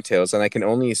Alolan Ninetales, and I can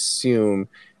only assume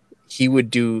he would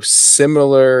do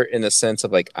similar in the sense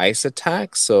of like ice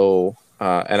attack. So,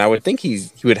 and I would think he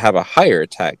would have a higher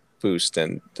attack boost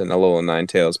than Alolan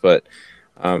Ninetales. But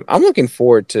I'm looking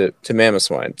forward to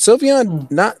Mamoswine. Sylveon,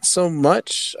 not so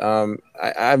much.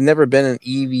 I've never been an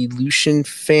Evolution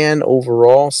fan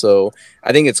overall, so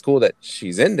I think it's cool that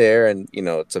she's in there and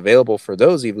it's available for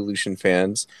those Evolution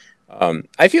fans.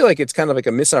 I feel like it's kind of like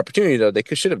a missed opportunity though. They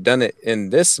should have done it in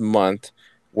this month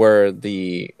where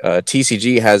the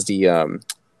TCG has the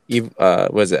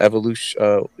was it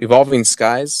evolution Evolving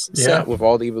Skies set with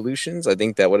all the evolutions. I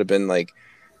think that would have been like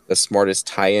the smartest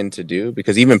tie-in to do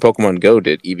because even Pokemon Go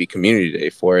did EV Community Day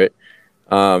for it.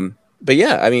 But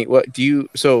yeah, I mean, what do you?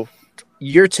 So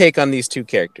your take on these two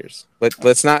characters?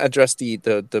 Let's not address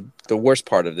the worst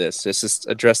part of this. Let's just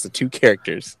address the two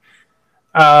characters.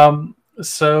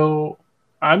 So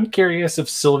I'm curious if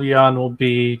Sylveon will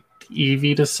be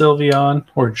Eevee to Sylveon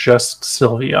or just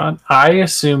Sylveon. I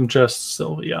assume just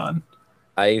Sylveon.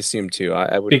 I assume too.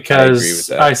 I would because I agree with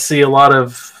that. I see a lot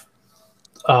of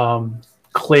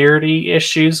clarity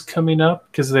issues coming up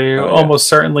because they almost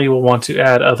certainly will want to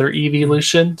add other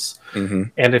evolutions.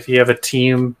 And if you have a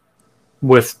team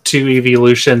with two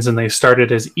evolutions and they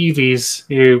started as Eevees,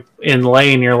 you in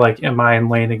lane, you're like, am I in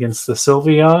lane against the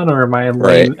Sylveon or am I in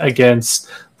lane against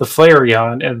the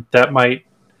Flareon? And that might,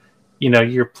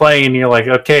 you're playing, you're like,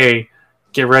 okay,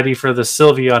 get ready for the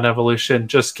Sylveon evolution.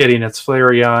 Just kidding, it's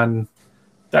Flareon.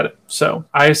 So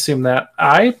I assume that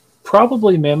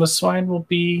probably Mamoswine will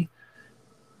be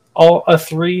a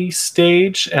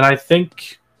 3-stage, and I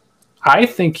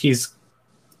think he's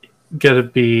gonna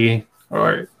be,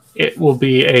 or it will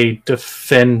be a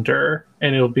defender,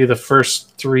 and it'll be the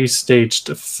first 3-stage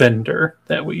defender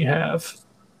that we have.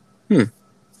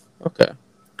 Okay.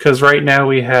 Because right now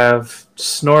we have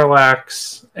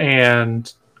Snorlax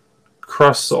and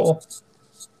Crustle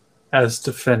as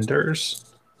defenders.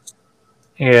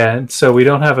 And so we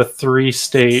don't have a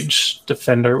 3-stage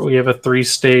defender. We have a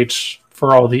 3-stage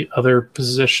for all the other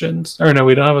positions. Or no,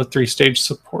 we don't have a 3-stage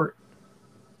support.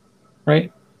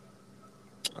 Right?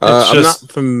 I'm not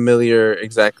familiar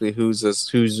exactly who's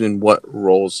in what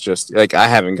roles. Just like I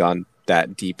haven't gone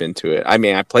that deep into it. I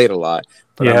mean, I played a lot,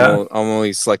 but I'm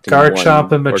only selecting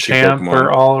Garchomp and Machamp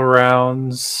are all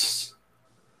arounds.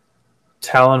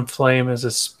 Talonflame is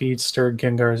a speedster.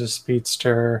 Gengar is a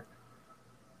speedster.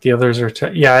 The others are...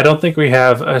 I don't think we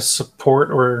have a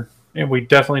support and we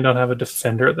definitely don't have a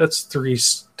defender that's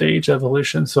 3-stage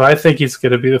evolution. So I think he's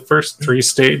going to be the first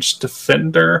 3-stage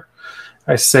defender.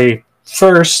 I say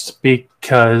first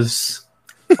because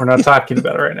we're not talking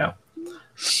about it right now.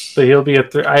 But he'll be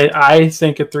I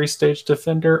think a 3-stage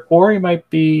defender, or he might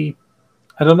be...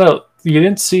 I don't know. You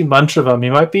didn't see much of him. He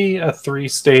might be a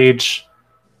 3-stage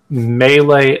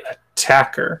melee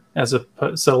attacker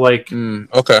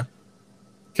okay.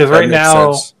 Because right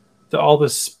now, all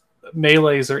the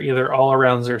melees are either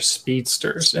all-arounds or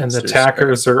speedsters, and the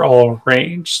attackers are all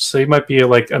ranged. So he might be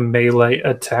like a melee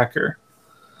attacker.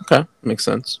 Okay, makes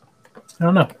sense. I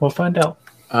don't know. We'll find out.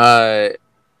 I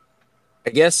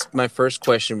guess my first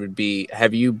question would be,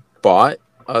 have you bought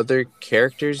other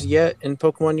characters yet in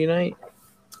Pokemon Unite?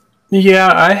 Yeah,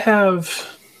 I have.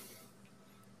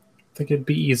 I think it'd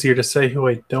be easier to say who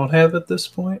I don't have at this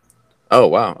point. Oh,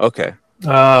 wow. Okay.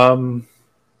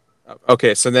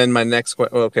 Okay, so then my next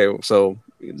question... Okay, so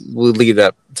we'll leave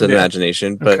that to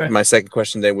imagination. But my second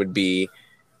question then would be,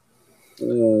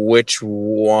 which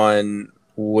one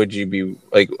would you be...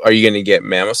 Like, are you going to get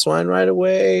Mamoswine right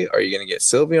away? Are you going to get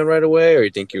Sylveon right away? Or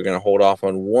you think you're going to hold off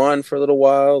on one for a little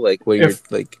while? Like, what your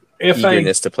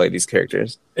eagerness to play these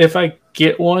characters? If I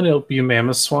get one, it'll be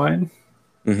Mamoswine.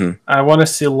 I want to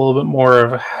see a little bit more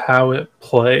of how it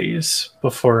plays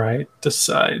before I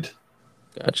decide.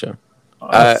 Gotcha.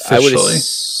 I would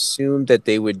assume that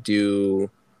they would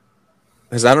do,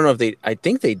 because I don't know if I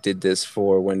think they did this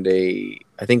for when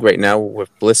I think right now with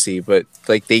Blissey, but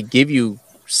like they give you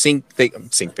sync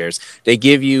pairs. They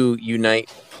give you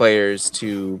Unite players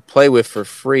to play with for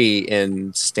free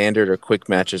in standard or quick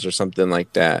matches or something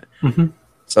like that.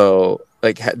 So,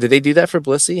 like, did they do that for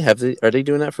Blissey? Are they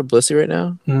doing that for Blissey right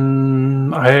now?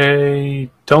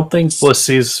 I don't think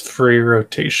Blissey's free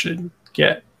rotation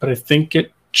yet, but I think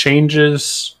it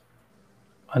changes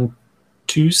on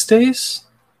Tuesdays.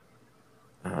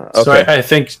 So Okay. I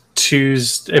think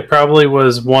Tuesday, it probably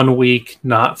was 1 week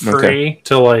not Okay. free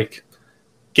to like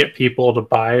get people to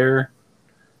buy her.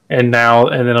 And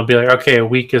then it'll be like, okay, a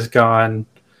week is gone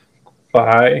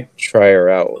by. Try her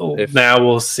out. If Now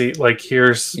we'll see. Like,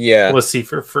 here's yeah. let's see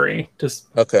for free. Just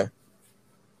Okay.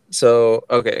 So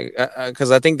okay,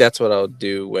 because I think that's what I'll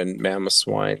do when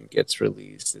Mamoswine gets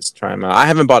released is try them out. I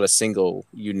haven't bought a single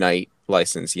Unite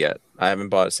license yet. I haven't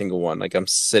bought a single one. Like I'm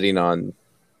sitting on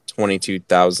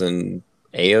 22,000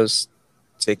 AOS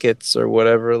tickets or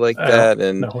whatever like I don't that,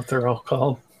 and know what they're all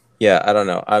called. yeah, I don't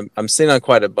know. I'm sitting on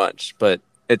quite a bunch, but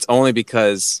it's only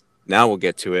because now we'll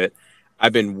get to it.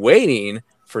 I've been waiting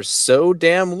for so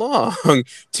damn long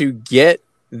to get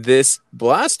this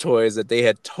Blastoise that they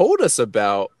had told us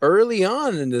about early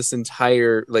on in this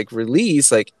entire like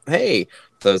release. Like, hey,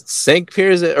 the Sync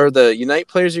players or the Unite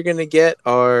players you're gonna get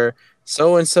are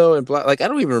so and so and blah. Like, I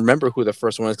don't even remember who the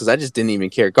first one is because I just didn't even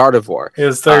care. Gardevoir.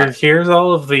 Is there here's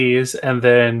all of these, and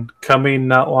then coming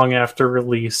not long after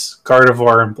release,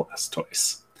 Gardevoir and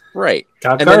Blastoise. Right.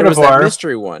 Got And Gardevoir. then there was that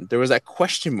mystery one. There was that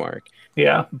question mark.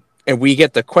 Yeah. And we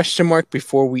get the question mark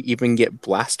before we even get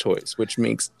Blastoise, which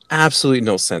makes absolutely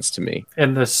no sense to me.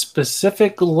 And the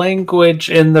specific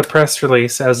language in the press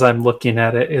release, as I'm looking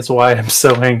at it, is why I'm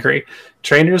so angry.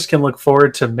 Trainers can look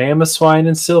forward to Mamoswine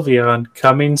and Sylveon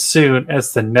coming soon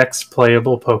as the next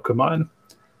playable Pokemon.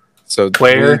 So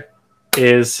where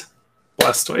is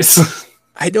Blastoise?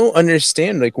 I don't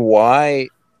understand, like, why.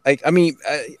 Like, I mean,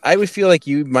 I would feel like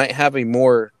you might have a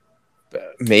more,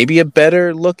 maybe a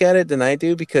better look at it than I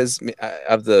do because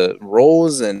of the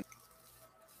roles and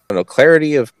I don't know,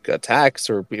 clarity of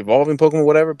attacks or evolving Pokemon,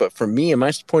 whatever. But for me, in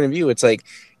my point of view, it's like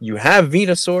you have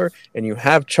Venusaur and you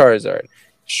have Charizard.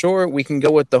 Sure, we can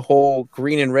go with the whole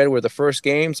green and red were the first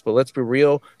games, but let's be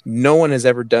real. No one has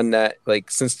ever done that like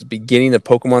since the beginning of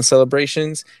Pokemon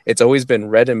celebrations. It's always been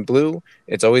red and blue.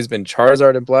 It's always been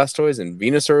Charizard and Blastoise, and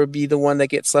Venusaur would be the one that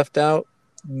gets left out.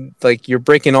 Like you're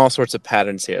breaking all sorts of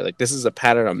patterns here. Like this is a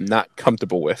pattern I'm not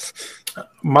comfortable with.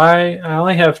 I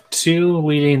only have two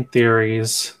leading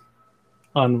theories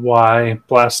on why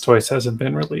Blastoise hasn't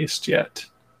been released yet.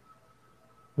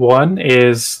 One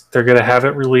is they're going to have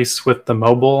it released with the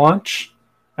mobile launch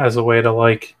as a way to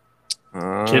like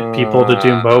get people to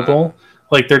do mobile.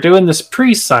 Like they're doing this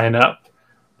pre-sign up,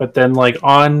 but then like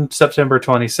on September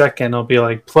 22nd, it'll be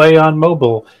like play on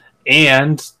mobile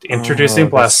and introducing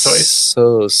Blastoise.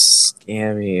 So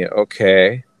scammy.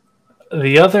 Okay.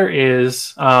 The other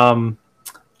is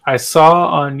I saw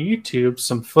on YouTube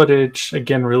some footage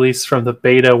again released from the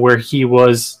beta where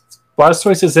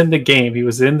Blastoise is in the game. He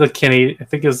was in the I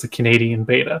think it was the Canadian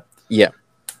beta. Yeah.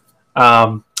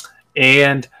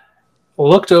 And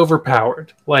looked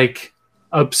overpowered, like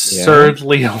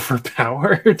absurdly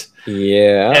overpowered.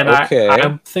 Yeah. And okay.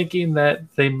 I'm thinking that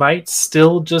they might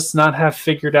still just not have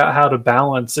figured out how to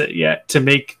balance it yet to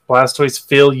make Blastoise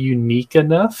feel unique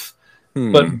enough,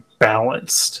 but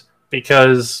balanced.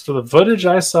 Because for the footage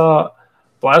I saw,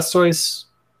 Blastoise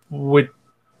would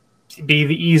be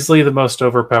easily the most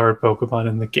overpowered Pokemon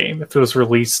in the game if it was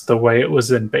released the way it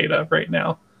was in beta right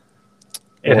now.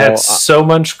 It had so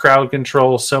much crowd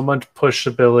control, so much push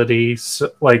ability,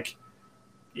 like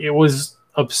it was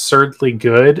absurdly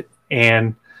good.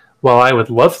 And while I would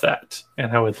love that,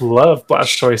 and I would love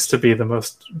Blastoise to be the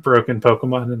most broken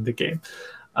Pokemon in the game,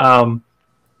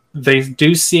 they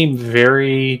do seem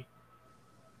very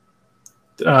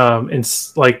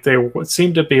like they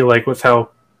seem to be like with how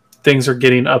things are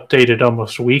getting updated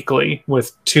almost weekly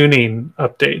with tuning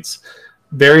updates.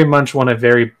 Very much want a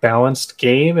very balanced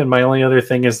game, and my only other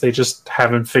thing is they just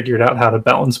haven't figured out how to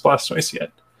balance Blastoise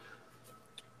yet.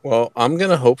 Well, I'm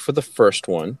gonna hope for the first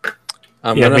one.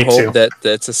 I'm gonna hope that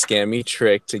that's a scammy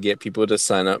trick to get people to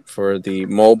sign up for the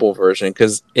mobile version,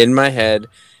 because in my head,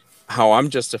 how I'm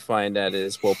justifying that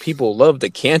is, well, people love the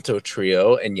Kanto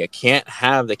Trio, and you can't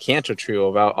have the Kanto Trio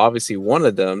without obviously one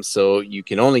of them, so you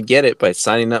can only get it by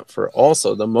signing up for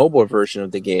also the mobile version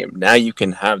of the game. Now you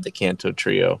can have the Kanto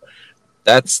Trio.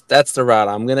 That's the route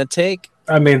I'm gonna take.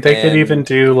 I mean, they could even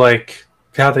do like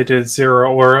how they did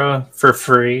Zero Aura for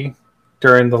free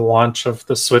during the launch of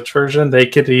the Switch version. They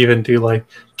could even do like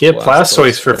get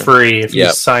Blastoise for free if you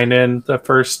sign in the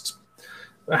first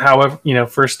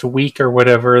first week or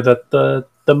whatever that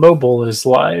the mobile is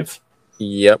live.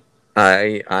 Yep.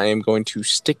 I am going to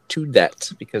stick to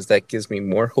that because that gives me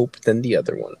more hope than the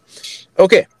other one.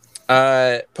 Okay.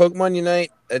 Pokemon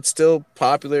Unite, it's still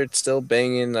popular, it's still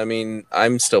banging. I mean,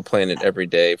 I'm still playing it every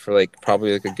day for like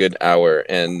probably like a good hour,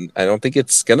 and I don't think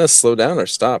it's gonna slow down or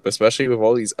stop, especially with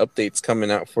all these updates coming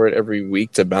out for it every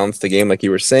week to balance the game like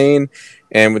you were saying.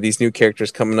 and with these new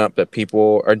characters coming up that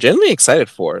people are generally excited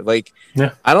for. Like,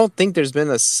 Yeah. I don't think there's been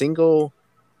a single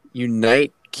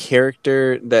Unite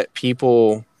character that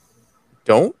people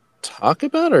don't talk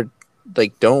about or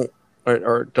like don't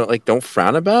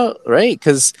frown about, right?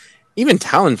 Because even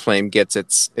Talonflame gets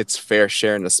its fair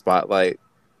share in the spotlight,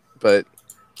 but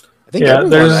I think Yeah,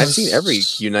 everyone I've seen every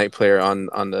there's. Unite player I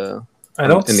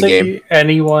don't in the game. see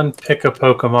anyone pick a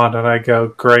Pokemon and I go,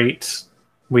 great,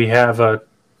 we have a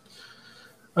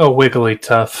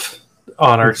Wigglytuff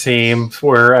on our team.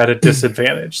 We're at a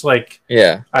disadvantage. Like,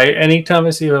 Yeah, anytime I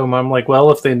see them, I'm like,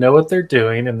 well, if they know what they're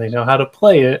doing and they know how to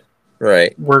play it,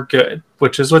 right. we're good.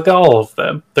 Which is with all of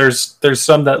them. There's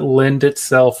some that lend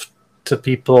itself to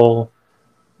people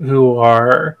who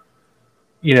are,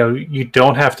 you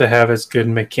don't have to have as good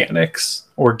mechanics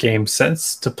or game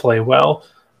sense to play well.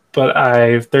 But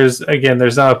there's not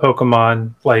a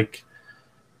Pokemon like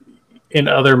in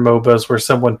other MOBAs where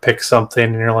someone picks something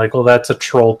and you're like, well, that's a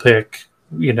troll pick.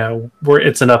 Where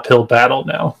it's an uphill battle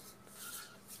now.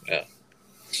 Yeah.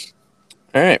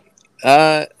 All right.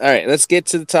 All right. Let's get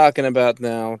to talking about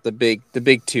now the big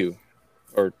two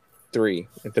or three,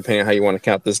 depending on how you want to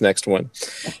count this next one.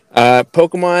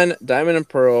 Pokemon Diamond and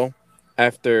Pearl.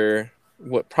 After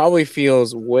what probably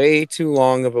feels way too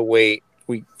long of a wait,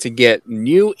 to get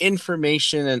new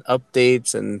information and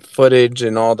updates and footage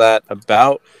and all that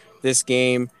about this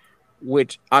game,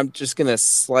 which I'm just gonna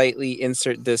slightly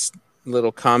insert this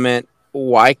little comment.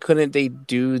 Why couldn't they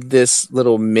do this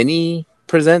little mini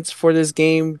presents for this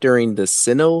game during the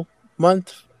Sinnoh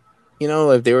month?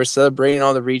 If they were celebrating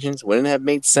all the regions, wouldn't it have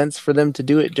made sense for them to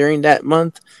do it during that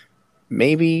month?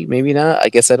 Maybe, maybe not. I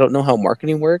guess I don't know how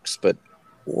marketing works, but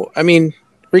I mean,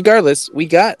 regardless, we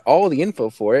got all the info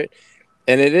for it,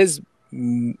 and it is,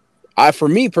 for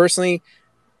me personally,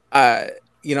 uh,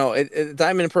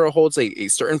 Diamond and Pearl holds a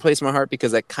certain place in my heart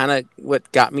because that kind of what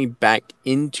got me back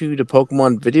into the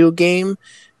Pokemon video game,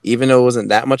 even though it wasn't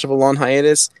that much of a long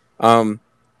hiatus.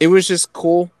 It was just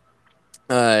cool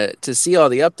to see all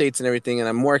the updates and everything, and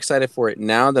I'm more excited for it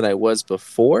now than I was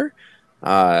before.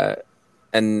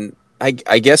 And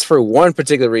I guess for one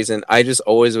particular reason, I just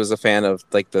always was a fan of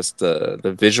like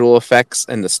the visual effects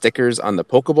and the stickers on the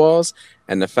Pokeballs,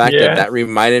 and the fact Yeah. that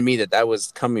reminded me that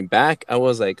was coming back. I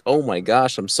was like, oh my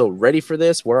gosh, I'm so ready for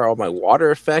this. Where are all my water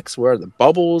effects? Where are the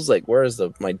bubbles? Like, where is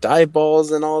my dive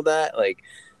balls and all that? Like,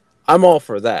 I'm all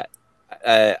for that.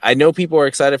 I know people are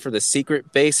excited for the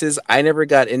secret bases. I never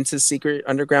got into secret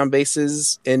underground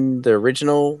bases in the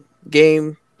original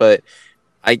game, but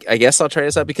I guess I'll try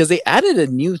this out because they added a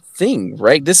new thing,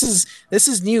 right? This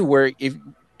is new where if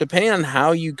depending on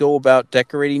how you go about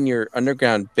decorating your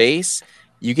underground base,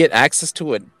 you get access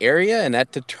to an area and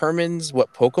that determines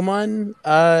what Pokemon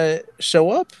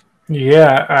show up.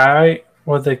 Yeah,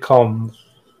 what they call them,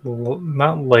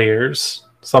 not layers,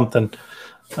 something.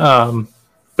 Um,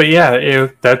 but yeah,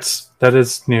 that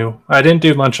is new. I didn't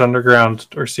do much underground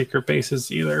or secret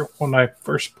bases either when I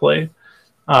first played.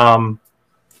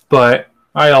 But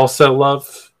I also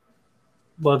love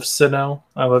Sinnoh.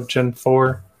 I love Gen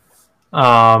 4.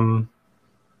 And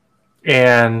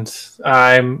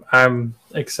I'm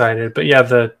excited. But yeah,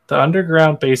 the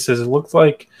underground bases, it looks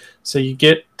like, so you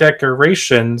get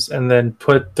decorations and then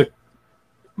put the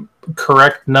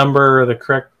correct number or the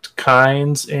correct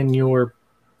kinds in your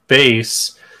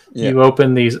base. Yeah. You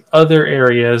open these other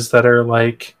areas that are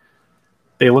like,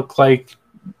 they look like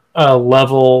a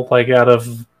level like out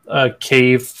of a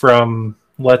cave from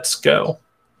Let's Go.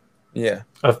 Yeah.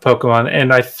 Of Pokemon.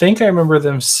 And I think I remember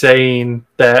them saying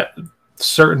that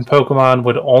certain Pokemon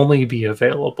would only be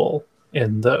available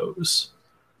in those.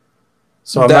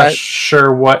 So I'm not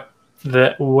sure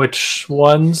which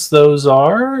ones those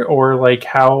are, or like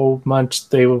how much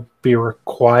they would be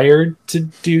required to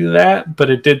do that. But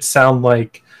it did sound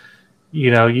like,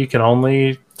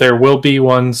 there will be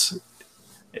ones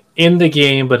in the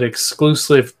game, but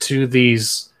exclusive to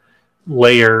these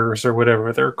layers or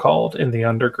whatever they're called in the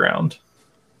underground.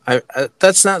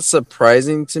 That's not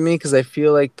surprising to me because I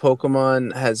feel like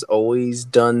Pokemon has always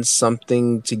done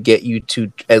something to get you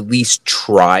to at least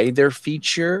try their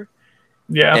feature.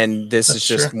 Yeah, and this is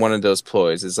just one of those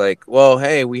ploys. It's like, well,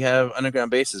 hey, we have underground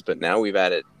bases, but now we've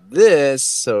added this.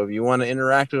 So if you want to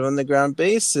interact with underground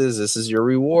bases, this is your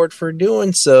reward for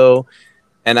doing so.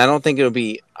 And I don't think it'll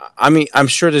be. I mean, I'm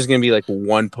sure there's going to be like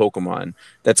one Pokemon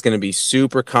that's going to be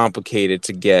super complicated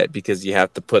to get because you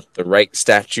have to put the right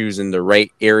statues in the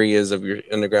right areas of your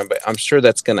underground. But I'm sure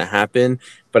that's going to happen.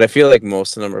 But I feel like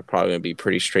most of them are probably going to be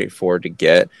pretty straightforward to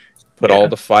get. put all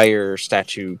the fire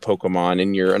statue Pokemon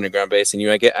in your underground base, and you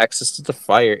might get access to the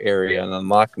fire area and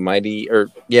unlock Houndoom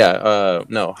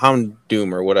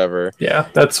or whatever. Yeah,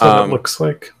 that's what it looks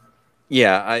like.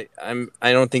 Yeah,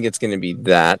 I don't think it's going to be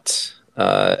that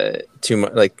too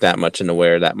much, like that much in the way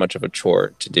or that much of a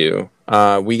chore to do.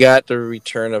 We got the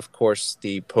return, of course,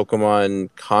 the Pokemon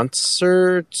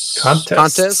contests,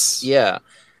 yeah,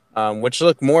 which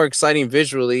look more exciting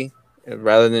visually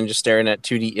rather than just staring at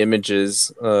 2D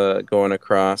images going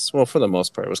across. Well, for the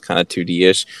most part, it was kind of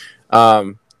 2D-ish.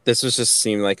 This was just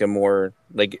seemed like a more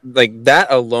like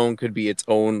that alone could be its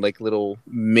own like little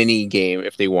mini game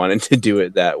if they wanted to do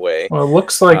it that way. Well, it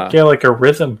looks like like a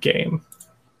rhythm game.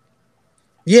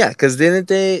 Yeah, because didn't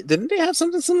they have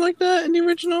something like that in the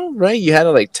original? Right, you had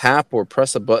to like tap or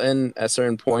press a button at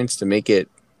certain points to make it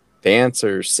dance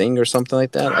or sing or something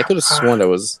like that. I could have sworn that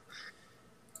was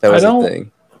a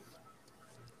thing.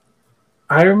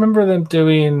 I remember them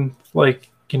doing like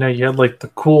you had like the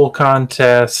cool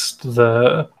contest,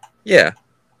 the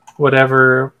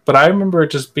whatever, but I remember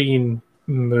it just being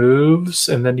moves,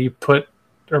 and then you put,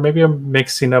 or maybe I'm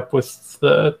mixing up with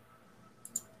the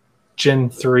Gen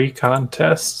 3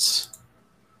 contests.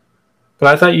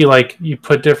 But I thought you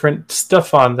put different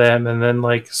stuff on them, and then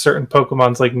like certain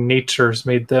Pokemon's like natures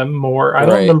made them more. I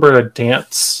don't remember a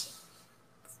dance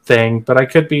thing, but I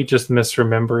could be just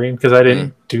misremembering because I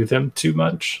didn't do them too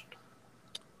much.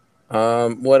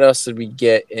 What else did we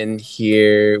get in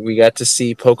here? We got to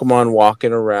see Pokemon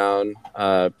walking around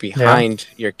behind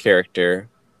your character.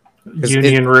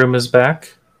 Union Room is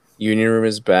back. Union Room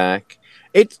is back.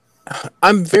 I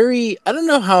don't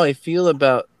know how I feel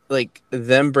about like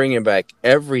them bringing back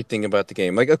everything about the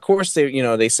game. Like, of course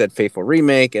they said Faithful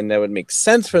Remake, and that would make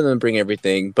sense for them to bring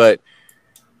everything. But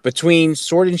between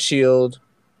Sword and Shield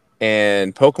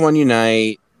and Pokemon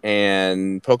Unite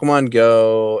and Pokemon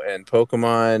Go and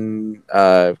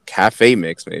Pokemon Cafe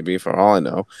Mix, maybe for all I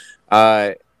know,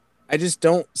 I just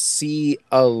don't see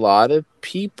a lot of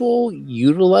people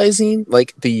utilizing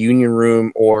like the Union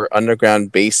Room or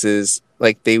underground bases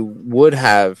like they would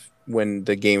have when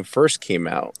the game first came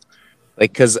out.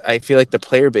 Like, because I feel like the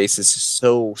player base is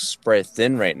so spread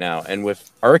thin right now. And with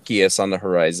Arceus on the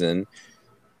horizon,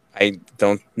 I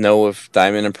don't know if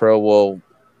Diamond and Pearl will,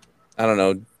 I don't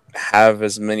know, have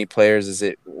as many players as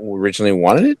it originally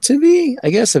wanted it to be, I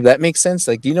guess, if that makes sense.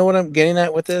 Like, do you know what I'm getting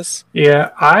at with this?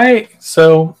 Yeah, I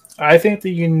think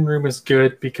the Union Room is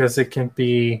good because it can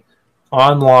be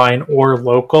online or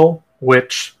local,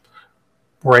 which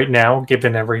right now,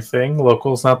 given everything,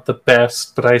 local's not the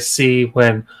best, but I see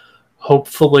when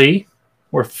hopefully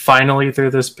we're finally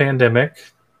through this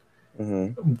pandemic,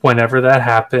 whenever that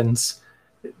happens,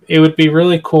 it would be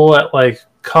really cool at like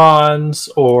cons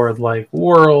or like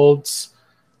worlds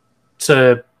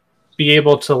to be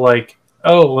able to like,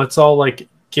 oh, let's all like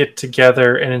get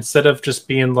together, and instead of just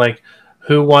being like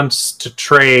who wants to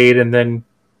trade and then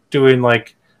doing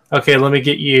like, okay, let me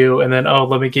get you, and then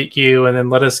let me get you, and then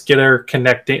let us get our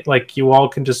connecting, like you all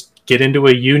can just get into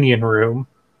a Union Room,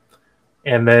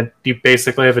 and then you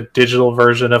basically have a digital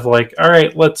version of like, all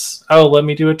right, let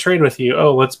me do a trade with you,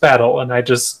 let's battle. And I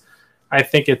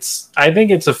think it's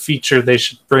a feature they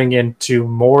should bring into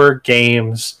more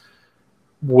games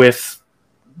with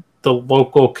the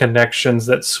local connections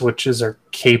that Switches are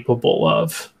capable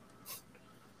of,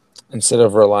 instead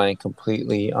of relying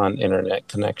completely on internet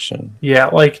connection. Yeah,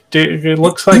 like it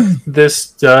looks like this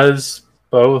does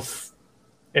both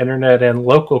internet and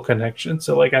local connection.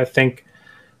 So like I think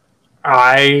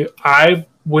I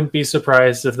wouldn't be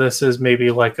surprised if this is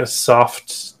maybe like a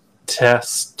soft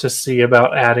test to see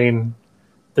about adding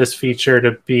this feature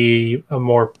to be a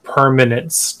more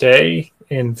permanent stay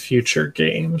in future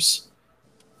games.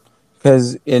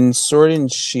 Because in Sword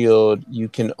and Shield, you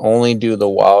can only do the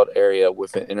wild area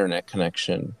with an internet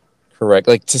connection, correct?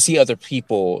 Like to see other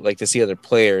people, like to see other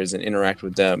players and interact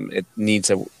with them, it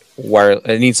needs a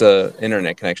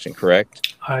internet connection,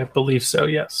 correct? I believe so.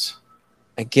 Yes.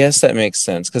 I guess that makes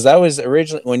sense because I was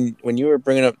originally when you were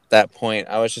bringing up that point,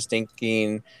 I was just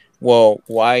thinking, well,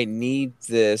 why need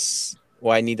this?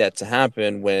 Why need that to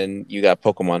happen when you got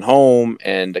Pokemon Home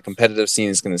and the competitive scene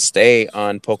is going to stay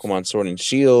on Pokemon Sword and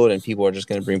Shield, and people are just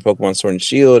going to bring Pokemon Sword and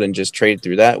Shield and just trade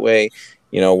through that way?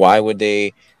 You know, why would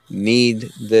they need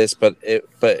this? But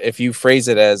if you phrase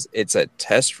it as it's a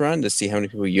test run to see how many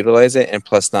people utilize it, and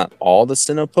plus not all the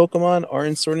Sinnoh Pokemon are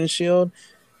in Sword and Shield,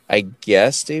 I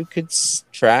guess they could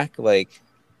track like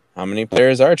how many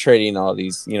players are trading all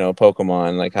these,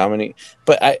 Pokemon, like how many,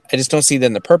 but I just don't see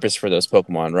then the purpose for those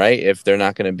Pokemon, right? If they're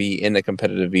not going to be in the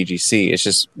competitive VGC, it's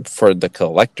just for the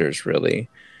collectors, really.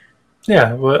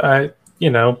 Yeah. Well,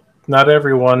 not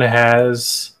everyone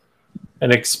has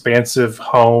an expansive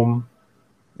home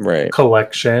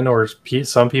collection, or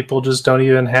some people just don't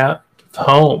even have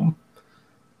home.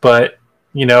 But,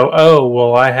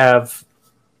 I have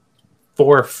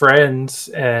 4 friends,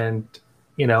 and,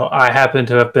 I happen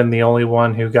to have been the only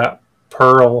one who got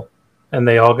Pearl, and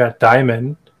they all got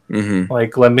Diamond. Mm-hmm.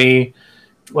 Like,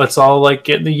 let's all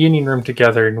get in the union room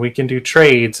together, and we can do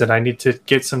trades, and I need to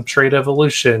get some trade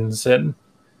evolutions and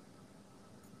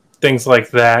things like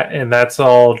that, and that's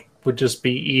all would just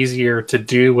be easier to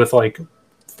do with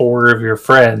 4 of your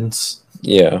friends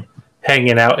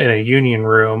hanging out in a union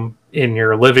room in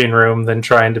your living room than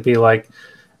trying to be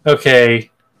okay,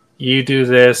 you do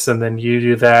this and then you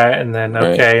do that, and then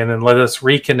and then let us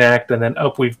reconnect, and then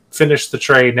we've finished the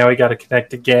trade, now we got to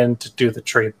connect again to do the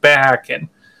trade back. And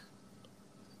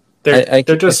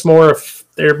they're just more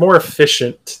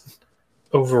efficient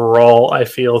overall, I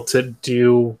feel, to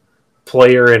do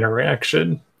player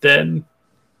interaction than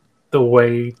the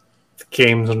way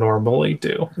games normally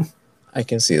do. I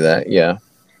can see that, yeah.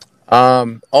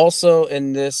 Also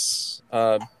in this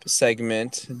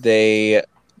segment, they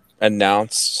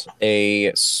announced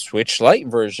a Switch Lite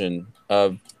version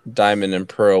of Diamond and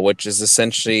Pearl, which is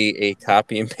essentially a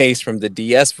copy and paste from the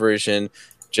DS version,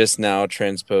 just now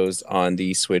transposed on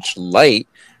the Switch Lite.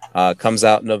 Comes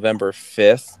out November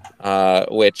 5th,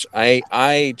 which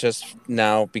I just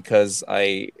now, because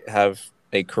I have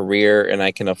a career and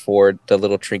I can afford the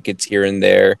little trinkets here and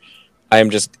there, I'm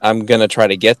gonna try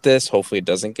to get this. Hopefully it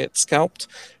doesn't get scalped.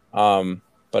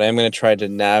 But I'm gonna try to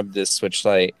nab this Switch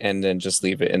Lite and then just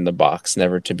leave it in the box,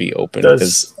 never to be opened,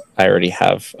 because I already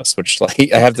have a Switch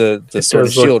Lite. I have the Sword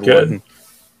and Shield one.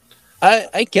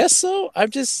 I guess so. I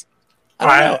don't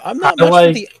know. I'm not much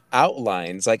for the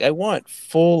outlines. I want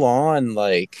full on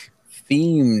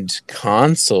themed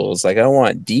consoles. I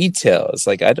want details.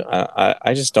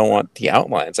 I just don't want the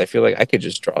outlines. I feel like I could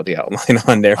just draw the outline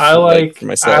on there for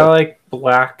myself. I like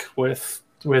black with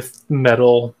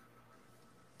metal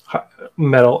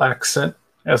accent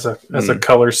as a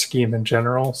color scheme in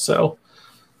general. So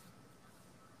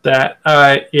that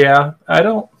I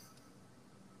don't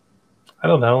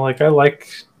know. I like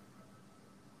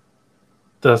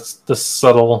the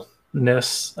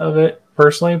subtleness of it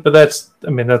personally, but that's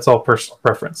all personal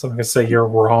preference. I'm gonna say you're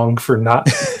wrong for not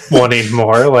wanting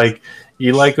more.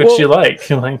 You like what you like.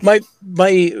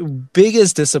 My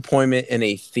biggest disappointment in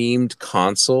a themed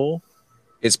console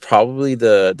is probably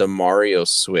the Mario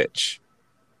Switch,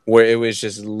 where it was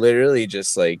just literally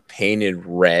just painted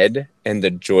red and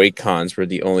the Joy-Cons were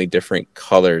the only different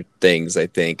colored things, I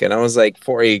think. And I was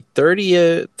for a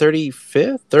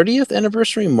 30th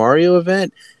anniversary Mario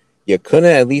event, you couldn't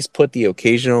at least put the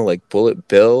occasional Bullet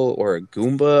Bill or a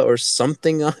Goomba or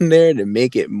something on there to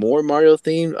make it more Mario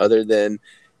themed, other than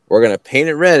we're going to paint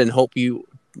it red and hope you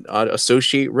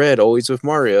associate red always with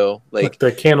Mario.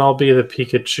 They can't all be the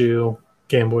Pikachu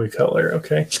Game Boy Color,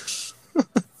 okay?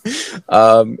 If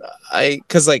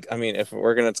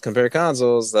we're gonna compare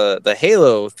consoles, the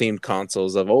Halo themed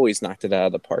consoles have always knocked it out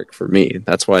of the park for me.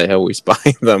 That's why I always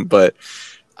buy them. But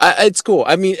it's cool.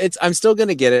 I'm still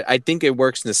gonna get it. I think it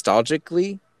works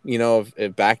nostalgically.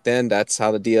 If back then that's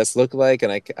how the DS looked like,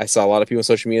 and I saw a lot of people on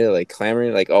social media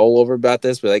clamoring all over about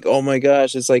this, but oh my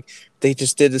gosh, it's they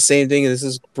just did the same thing and this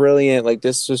is brilliant.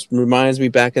 This just reminds me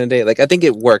back in the day. I think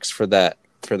it works for that,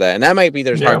 and that might be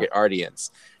their target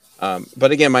audience.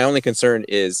 But again, my only concern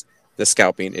is the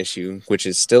scalping issue, which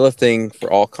is still a thing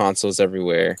for all consoles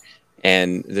everywhere.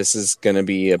 And this is going to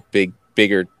be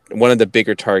one of the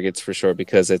bigger targets for sure,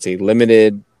 because it's a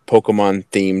limited Pokemon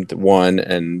themed one.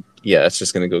 And yeah, it's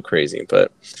just going to go crazy.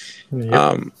 But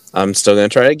I'm still going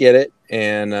to try to get it.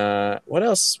 And what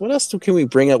else can we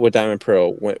bring up with Diamond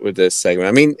Pearl with this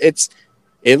segment?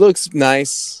 It looks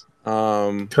nice.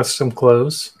 Custom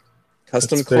clothes.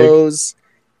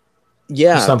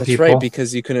 Yeah, that's people. Right,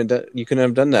 because you couldn't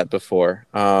have done that before,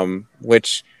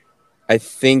 which I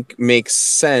think makes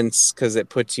sense because it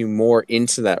puts you more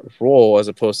into that role as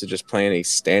opposed to just playing a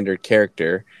standard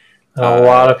character. A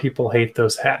lot of people hate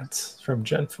those hats from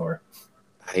Gen 4.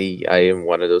 I am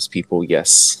one of those people,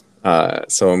 yes.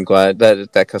 So I'm glad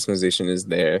that customization is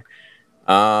there.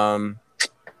 Trying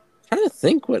to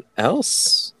think what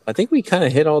else. I think we kind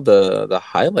of hit all the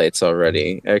highlights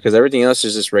already, because everything else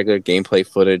is just regular gameplay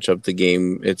footage of the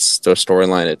game. It's the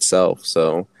storyline itself.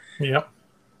 So yep.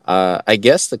 I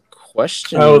guess the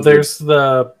question. Oh, there's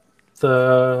the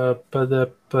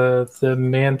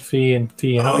Manphy and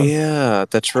Fion. Oh yeah,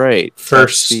 that's right.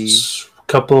 First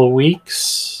couple of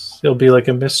weeks, it'll be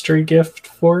a mystery gift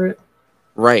for it.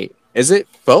 Right. Is it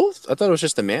both? I thought it was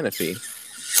just the Manaphy.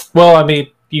 Well,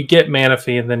 you get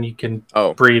Manaphy and then you can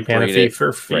breed Manaphy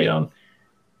for Fion.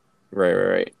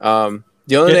 Right. The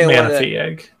only Get thing I wanted to, Manaphy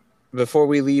Egg. before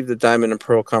we leave the Diamond and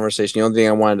Pearl conversation, the only thing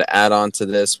I wanted to add on to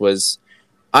this was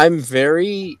I'm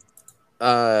very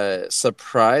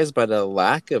surprised by the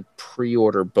lack of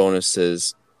pre-order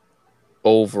bonuses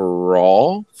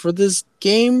overall for this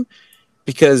game,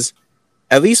 because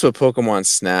at least with Pokemon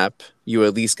Snap, you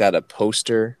at least got a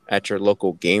poster at your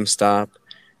local GameStop.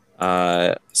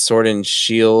 Sword and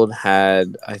Shield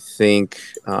had, I think,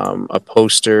 a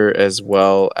poster as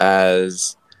well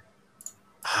as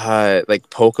like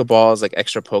Pokeballs, like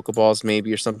extra Pokeballs,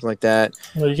 maybe, or something like that.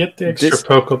 Well, you get the extra This,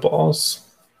 Pokeballs.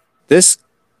 this,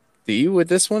 do you with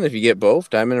this one if you get both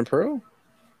Diamond and Pearl?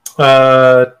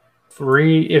 Uh,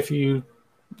 Free if you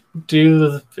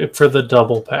do for the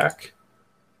double pack.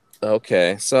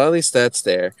 Okay, so at least that's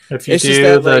there. If you It's just do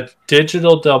that, the like,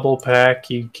 digital double pack,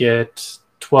 you get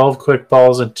 12 quick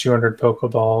balls and 200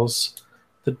 Pokeballs.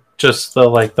 Just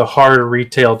the hard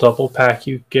retail double pack,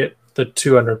 you get the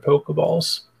 200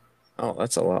 Pokeballs. oh,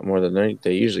 that's a lot more than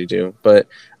they usually do. But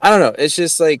I don't know. It's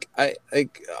just like I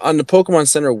like on the Pokemon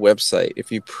Center website,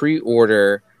 if you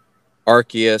pre-order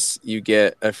Arceus, you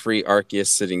get a free Arceus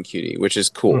sitting cutie, which is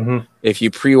cool. Mm-hmm. If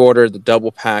you pre-order the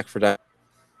double pack for that,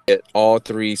 you get all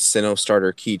 3 Sinnoh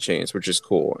starter keychains, which is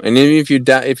cool. And even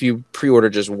if you pre-order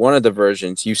just one of the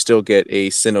versions, you still get a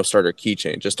Sinnoh starter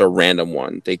keychain, just a random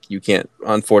one. You can't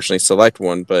unfortunately select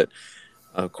one, but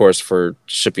of course for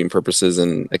shipping purposes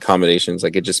and accommodations,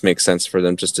 like it just makes sense for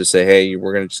them just to say, hey,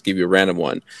 we're going to just give you a random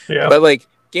one. Yeah. But like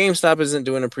GameStop isn't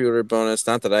doing a pre-order bonus,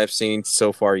 not that I've seen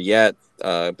so far yet.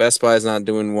 Best Buy is not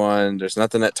doing one. There's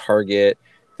nothing at Target,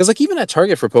 because like even at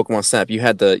Target for Pokemon Snap,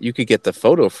 you could get the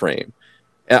photo frame.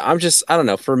 I don't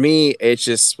know, for me it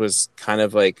just was kind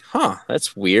of like,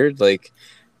 that's weird, like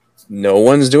no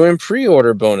one's doing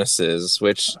pre-order bonuses,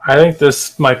 which I think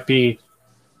this might be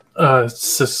a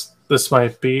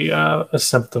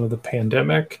symptom of the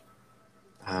pandemic.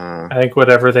 I think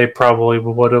whatever they probably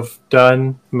would have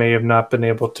done may have not been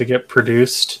able to get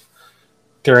produced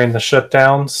during the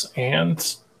shutdowns,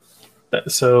 and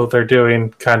so they're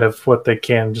doing kind of what they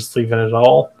can, just leaving it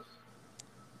all.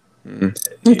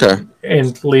 okay.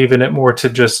 And leaving it more to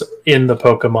just in the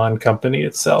Pokemon company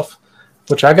itself,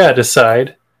 which I gotta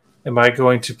decide, am I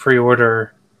going to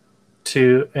pre-order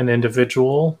to an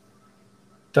individual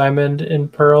Diamond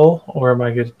and Pearl, or am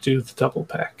I going to do the double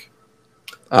pack?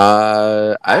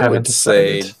 I would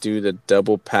say do the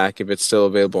double pack if it's still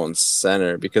available in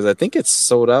Center, because I think it's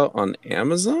sold out on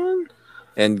Amazon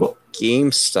and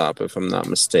GameStop, if I'm not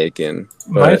mistaken.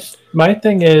 But my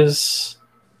thing is,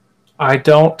 I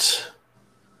don't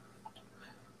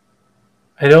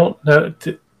know.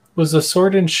 Was the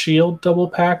Sword and Shield double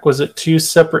pack, was it 2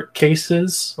 separate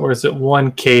cases, or is it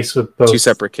one case with both? 2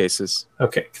 separate cases.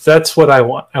 Okay, that's what I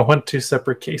want. I want 2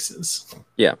 separate cases.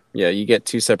 Yeah, you get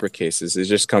 2 separate cases. It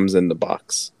just comes in the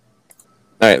box.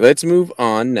 All right, let's move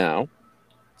on now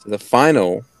to the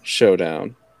final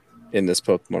showdown in this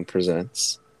Pokemon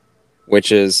Presents,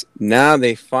 which is now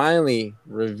they finally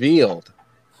revealed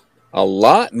a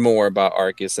lot more about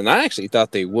Arceus, and I actually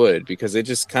thought they would, because it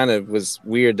just kind of was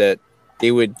weird that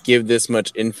they would give this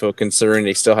much info, considering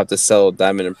they still have to sell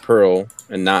Diamond and Pearl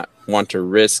and not want to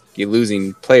risk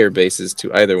losing player bases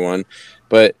to either one.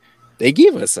 But they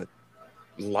gave us a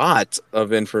lot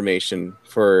of information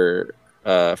for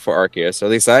Arceus. So at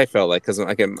least I felt like, because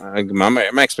my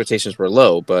expectations were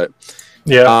low. But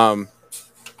yeah,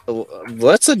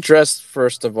 let's address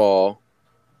first of all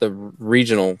the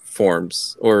regional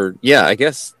forms, or I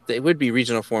guess they would be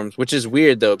regional forms, which is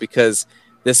weird though, because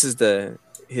this is the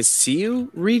Hisui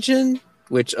region,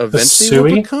 which eventually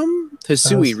will become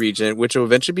Hisui region, which will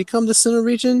eventually become the Sinnoh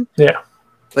region. Yeah,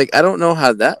 like I don't know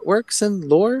how that works in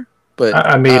lore, but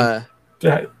I mean,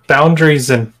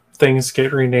 boundaries and things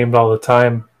get renamed all the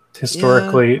time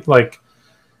historically. Like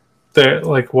they're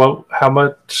like, what? How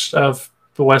much of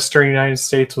the Western United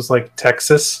States was like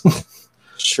Texas?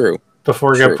 True.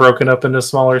 Before it got broken up into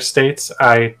smaller states.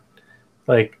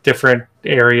 Like different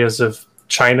areas of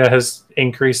China has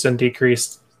increased and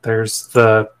decreased. There's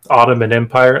the Ottoman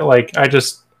Empire.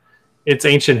 It's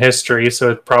ancient history,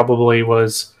 so it probably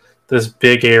was this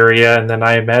big area, and then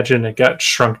I imagine it got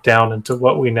shrunk down into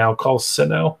what we now call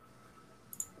Sinnoh.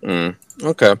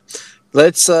 Okay.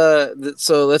 Let's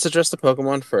address the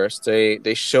Pokemon first.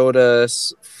 They showed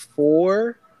us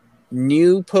 4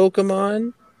 new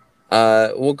Pokemon.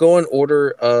 We'll go in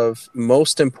order of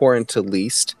most important to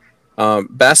least.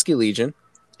 Basculegion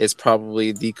is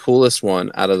probably the coolest one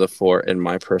out of the 4, in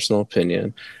my personal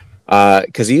opinion.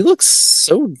 Because he looks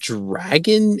so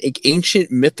dragon, like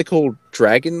ancient mythical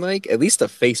dragon like. At least the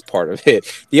face part of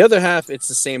it. The other half, it's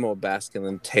the same old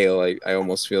Basculin tail. I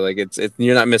almost feel like it's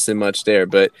you're not missing much there.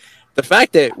 But the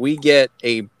fact that we get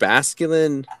a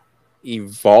Basculin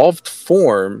evolved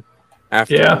form Yeah.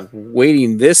 after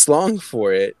waiting this long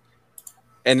for it,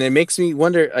 and it makes me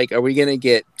wonder, like, are we gonna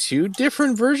get two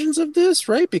different versions of this,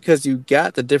 right? Because you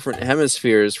got the different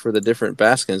hemispheres for the different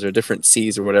Baskins or different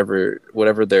seas or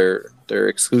whatever their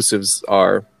exclusives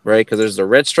are, right? Because there's the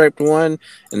red striped one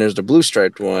and there's the blue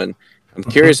striped one. I'm Hmm.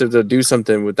 curious if they'll do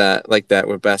something with that, like that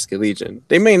with Basket Legion.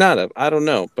 They may not have, I don't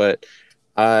know, but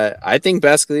I think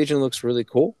Basket Legion looks really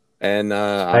cool, and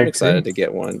I I'm excited agree. to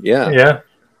get one. Yeah, Yeah.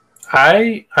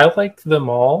 I like them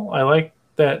all. I like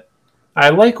that. I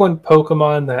like when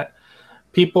Pokemon that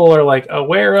people are like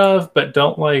aware of but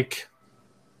don't like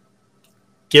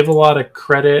give a lot of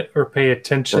credit or pay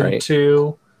attention right,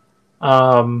 to.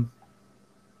 Um,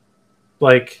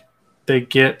 like they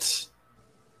get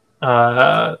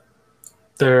uh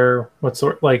their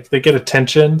like they get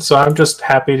attention. So I'm just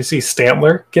happy to see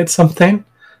Stantler get something.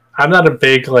 I'm not a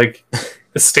big like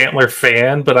a Stantler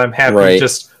fan, but I'm happy right.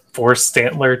 just for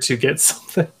Stantler to get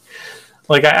something.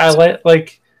 Like I like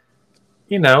like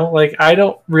I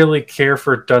don't really care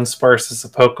for Dunsparce as a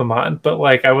Pokemon, but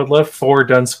like I would love for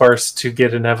Dunsparce to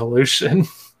get an evolution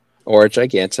Or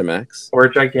Gigantamax. or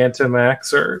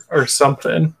Gigantamax or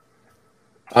something.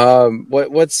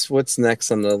 What's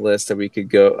next on the list that we could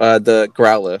go? The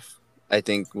Growlithe, I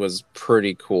think, was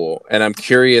pretty cool, and I'm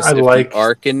curious I if the like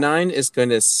Arcanine is going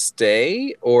to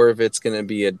stay or if it's going to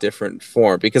be a different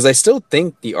form. Because I still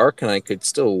think the Arcanine could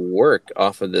still work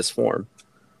off of this form.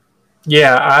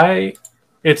 yeah,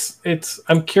 it's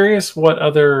I'm curious what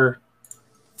other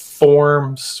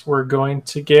forms we're going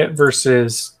to get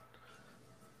versus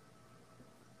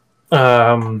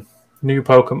new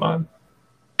Pokemon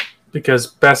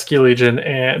because Basculegion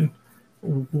and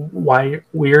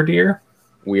Weirdeer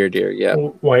Weird yeah.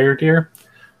 Wiredeer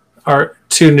are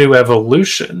two new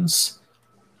evolutions,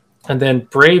 and then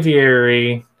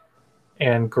Braviary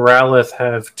and Growlithe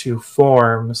have two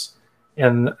forms,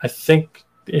 and I think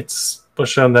it's was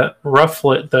shown that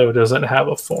Rufflet though doesn't have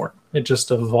a form; it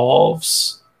just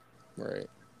evolves Right.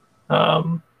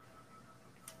 um,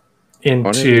 I wonder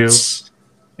if into it's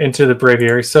into the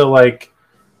Braviary. So, like,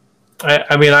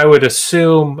 I mean, I would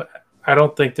assume I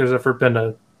don't think there's ever been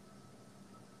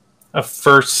a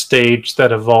first stage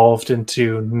that evolved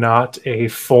into not a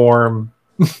form.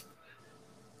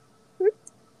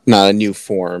 not a new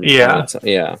form on Yeah, its.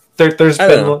 Yeah, there's I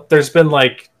don't know. been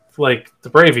like the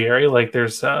Braviary, like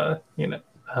there's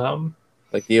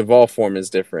Like the evolved form is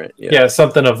different. Yeah. yeah,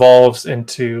 something evolves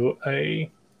into a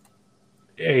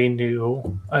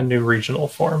new regional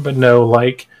form, but no,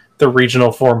 like the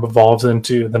regional form evolves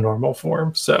into the normal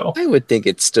form. So I would think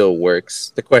it still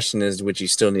works. The question is, would you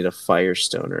still need a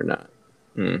Firestone or not?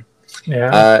 Hmm.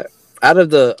 yeah, Uh, Out of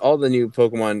the all the new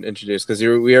Pokemon introduced, because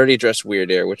we already addressed Weird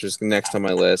Air, which was next on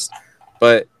my list,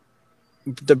 but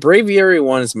the Braviary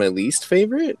one is my least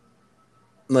favorite.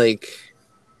 Like,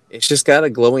 it's just got a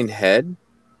glowing head,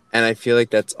 and I feel like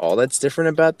that's all that's different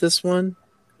about this one.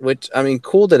 Which, I mean,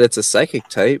 cool that it's a psychic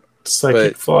type, but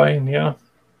psychic flying, yeah.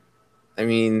 I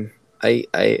mean, I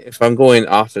if I'm going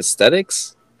off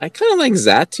aesthetics, I kind of like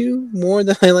Zatu more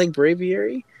than I like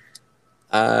Braviary.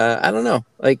 I don't know.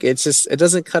 Like, it's just it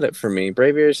doesn't cut it for me.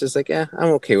 Braviary is just like, yeah, I'm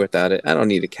okay without it. I don't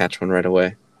need to catch one right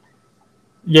away.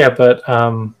 Yeah, but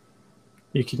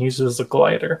you can use it as a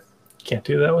glider. Can't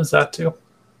do that with Zatu.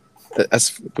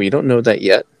 We don't know that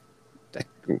yet.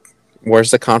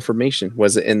 Where's the confirmation?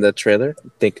 Was it in the trailer?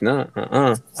 Think not.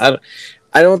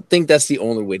 I don't think that's the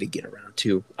only way to get around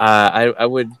to. I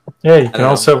would. Yeah, you I can don't know.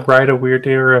 also ride a Weird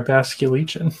or a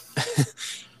Basculegion.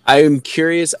 I'm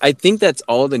curious. I think that's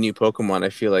all the new Pokemon. I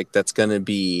feel like that's gonna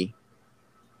be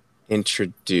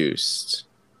introduced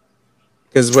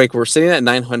because like we're sitting at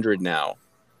 900 now,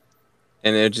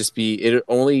 and it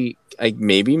only like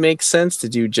maybe makes sense to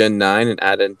do Gen 9 and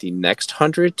add in the next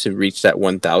 100 to reach that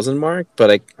 1,000 mark.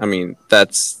 But I mean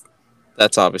that's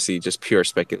obviously just pure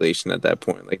speculation at that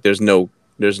point. Like there's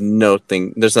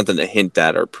nothing to hint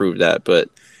at or prove that. But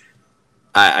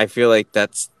I feel like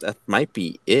that might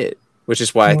be it, which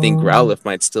is why I think Mm, Growlithe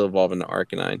might still evolve into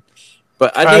Arcanine.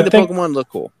 But I I think the think Pokemon look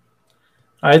cool.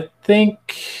 I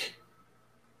think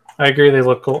I agree they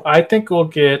look cool. I think we'll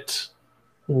get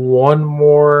one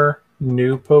more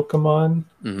new Pokemon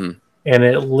Mm-hmm. and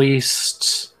at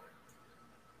least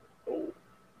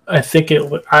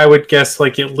I would guess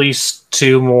like at least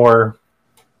two more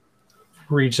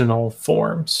regional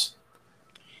forms.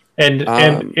 And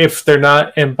Um, if they're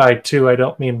not, and by two I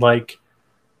don't mean like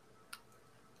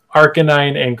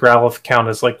Arcanine and Growlithe count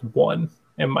as like one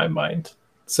in my mind.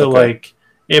 So Okay. like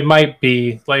it might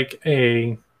be like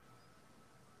a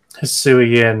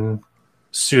Hisuian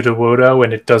Sudowoodo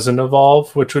and it doesn't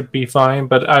evolve, which would be fine.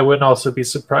 But I would also be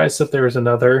surprised if there was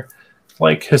another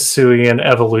like Hisuian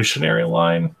evolutionary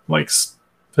line, like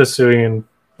Hisuian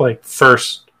like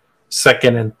first,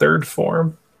 second, and third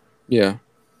form. Yeah.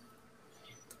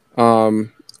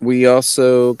 We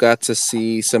also got to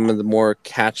see some of the more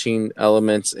catching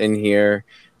elements in here.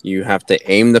 You have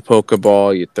to aim the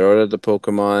Pokeball, you throw it at the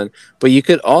Pokemon, but you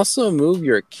could also move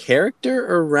your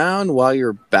character around while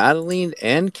you're battling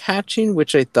and catching,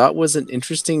 which I thought was an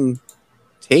interesting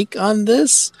take on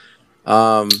this.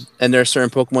 And there are certain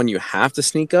Pokemon you have to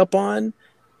sneak up on,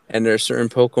 and there are certain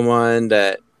Pokemon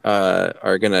that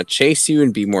are gonna chase you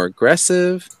and be more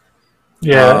aggressive.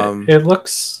 Yeah, Um, it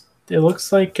looks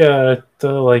like the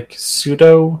like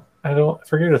pseudo I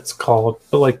forget what it's called,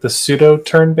 but like the pseudo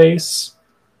turn base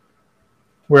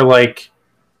where like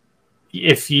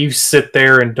if you sit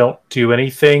there and don't do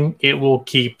anything, it will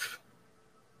keep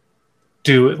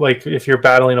do it. Like if you're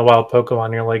battling a wild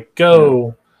Pokemon, you're like, yeah.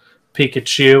 go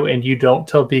Pikachu, and you don't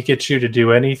tell Pikachu to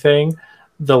do anything,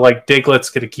 the like Diglett's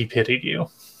gonna keep hitting you.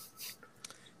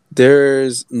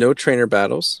 There's no trainer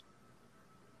battles,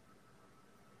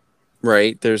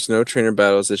 right? There's no trainer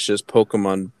battles. It's just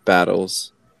Pokemon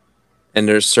battles. And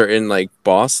there's certain like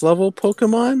boss level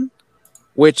Pokemon,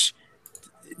 which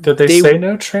Did they they say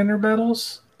no trainer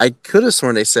battles? I could have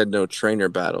sworn they said no trainer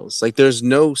battles. Like there's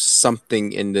no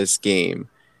something in this game.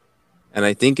 And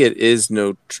I think it is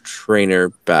no trainer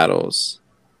battles.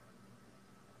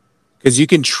 Because you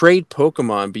can trade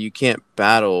Pokemon, but you can't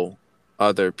battle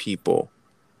other people.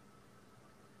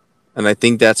 And I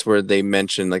think that's where they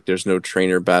mentioned like there's no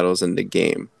trainer battles in the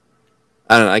game.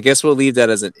 I don't know. I guess we'll leave that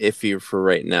as an iffy for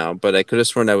right now, but I could have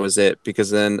sworn that was it because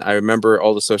then I remember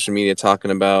all the social media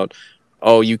talking about,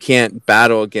 oh, you can't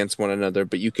battle against one another,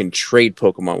 but you can trade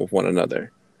Pokemon with one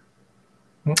another.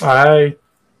 I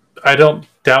I don't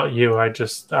doubt you. I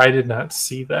did not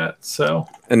see that. So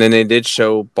And then they did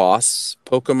show boss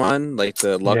Pokemon like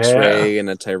the yeah, Luxray and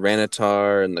the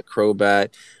Tyranitar and the Crobat,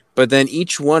 but then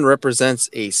each one represents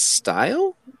a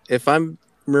style, if I'm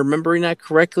remembering that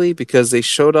correctly, because they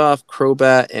showed off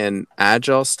Crobat and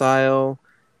Agile style,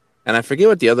 and I forget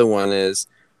what the other one is.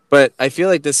 But I feel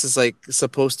like this is like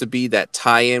supposed to be that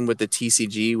tie-in with the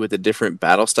TCG with the different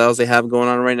battle styles they have going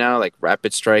on right now, like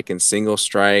Rapid Strike and Single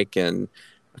Strike and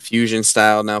Fusion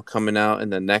style now coming out in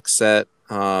the next set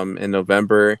in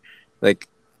November. Like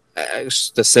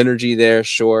the synergy there,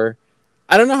 sure.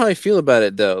 I don't know how I feel about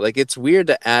it though. Like it's weird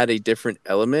to add a different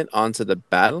element onto the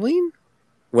battling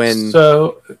when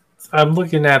so I'm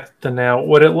looking at the now.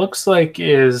 What it looks like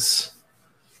is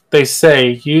they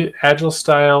say you agile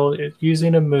style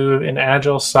using a move in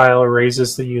agile style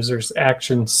raises the user's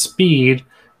action speed,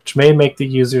 which may make the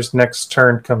user's next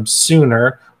turn come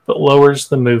sooner, but lowers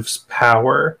the move's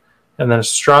power. And then a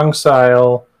strong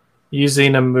style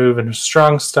using a move in a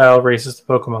strong style raises the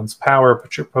Pokemon's power,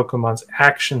 but your Pokemon's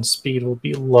action speed will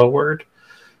be lowered.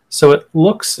 So it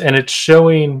looks and it's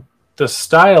showing the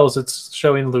styles. It's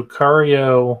showing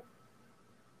Lucario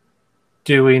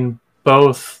doing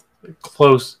both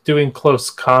doing close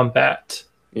combat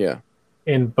yeah.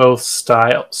 in both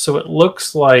styles. So it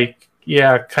looks like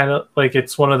yeah, kind of like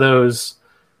it's one of those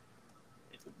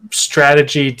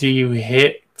strategy, do you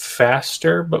hit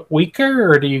faster but weaker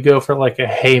or do you go for like a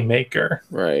haymaker?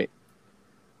 Right.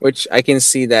 Which I can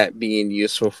see that being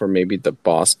useful for maybe the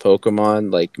boss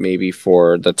Pokemon, like maybe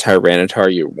for the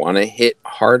Tyranitar you want to hit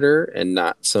harder and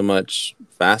not so much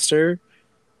faster.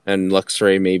 And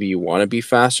Luxray, maybe you want to be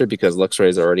faster because Luxray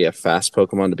is already a fast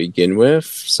Pokemon to begin with.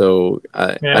 So,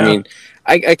 I Yeah. mean,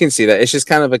 I can see that. It's just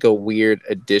kind of like a weird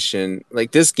addition.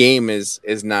 Like this game is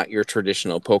not your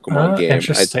traditional Pokemon game.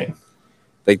 I Interesting.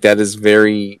 like that is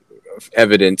very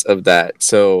evident of that.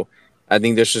 So I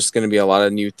think there's just going to be a lot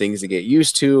of new things to get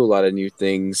used to, a lot of new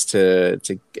things to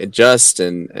adjust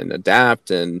and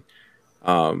adapt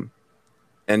um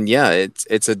and yeah,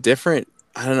 it's a different.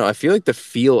 I don't know. I feel like the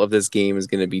feel of this game is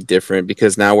going to be different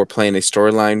because now we're playing a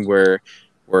storyline where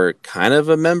we're kind of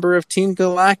a member of Team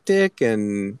Galactic,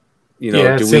 and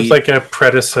Yeah, it do seems we like a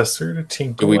predecessor to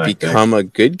Team become Galactic. a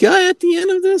good guy at the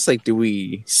end of this? Like, do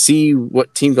we see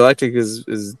what Team Galactic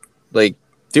is like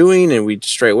doing, and we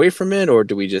stray away from it, or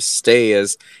do we just stay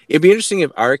as? It'd be interesting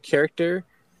if our character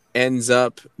ends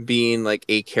up being like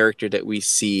a character that we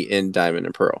see in Diamond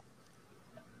and Pearl,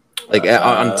 like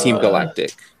on Team Uh,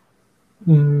 Galactic.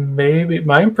 Maybe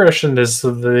my impression is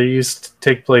that they used to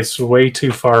take place way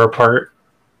too far apart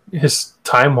his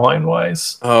timeline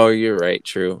wise. Oh, you're right.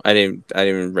 True. I didn't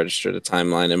even register the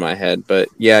timeline in my head, but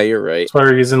yeah, you're right. That's why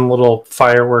we're using little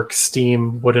firework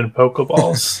steam wooden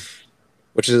Pokeballs.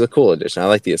 Which is a cool addition. I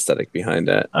like the aesthetic behind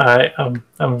that. I'm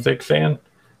a big fan.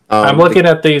 I'm looking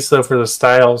at these though for the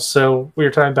styles. So we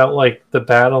were talking about like the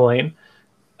battling,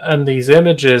 and these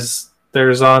images.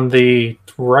 There's on the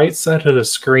right side of the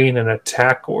screen an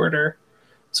attack order.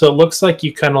 So it looks like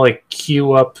you kind of like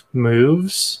queue up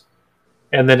moves,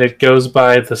 and then it goes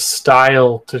by the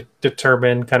style to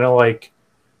determine kind of like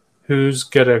who's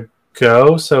gonna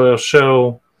go. So it's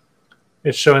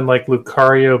showing like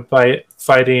Lucario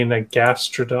fighting a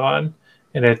Gastrodon,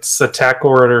 and its attack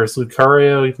order is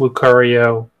Lucario,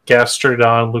 Lucario,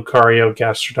 Gastrodon, Lucario,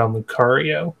 Gastrodon,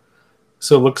 Lucario.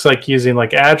 So it looks like using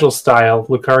like Agile style,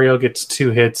 Lucario gets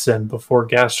 2 hits in before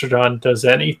Gastrodon does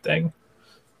anything.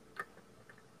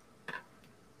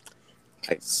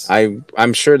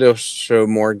 I'm sure they'll show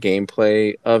more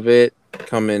gameplay of it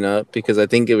coming up, because I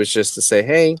think it was just to say,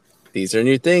 hey, these are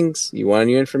new things. You want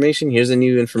new information? Here's a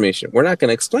new information. We're not going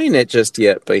to explain it just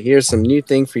yet, but here's some new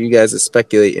thing for you guys to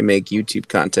speculate and make YouTube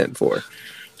content for.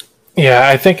 Yeah,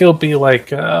 I think it'll be like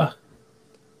how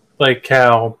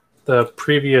the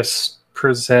previous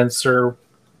presents or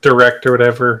direct or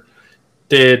whatever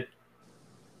did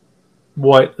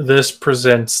what this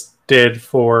presents did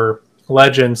for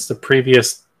Legends, the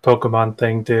previous Pokemon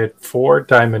thing did for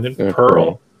Diamond and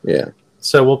Pearl. Yeah.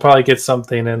 So we'll probably get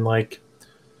something in like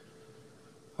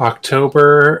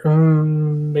October,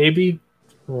 maybe.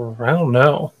 I don't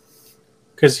know,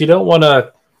 because you don't want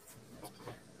to.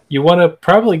 You want to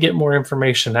probably get more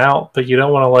information out, but you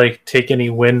don't want to like take any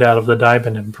wind out of the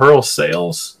Diamond and Pearl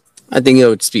sales. I think it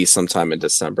would be sometime in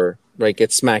December. Like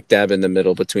it's smack dab in the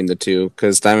middle between the two,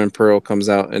 because Diamond Pearl comes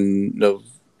out in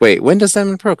Wait, when does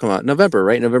Diamond Pearl come out? November,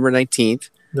 right? November 19th.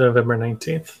 November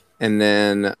 19th. And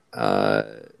then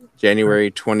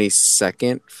January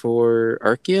 22nd for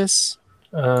Arceus.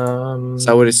 So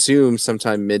I would assume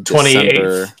sometime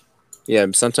mid-December. 28th. Yeah,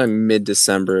 sometime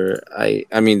mid-December.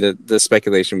 I mean, the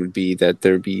speculation would be that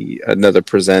there'd be another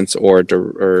presents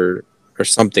or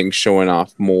something showing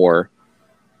off more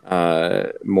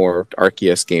Arceus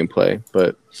gameplay,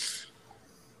 but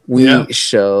we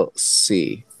shall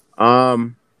see.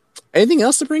 Anything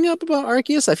else to bring up about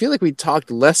Arceus? I feel like we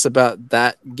talked less about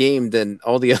that game than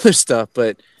all the other stuff,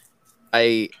 but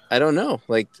I don't know.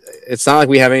 Like, it's not like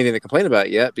we have anything to complain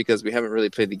about yet, because we haven't really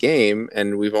played the game,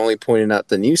 and we've only pointed out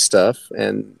the new stuff,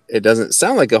 and it doesn't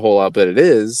sound like a whole lot, but it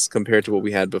is compared to what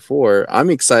we had before. I'm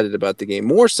excited about the game,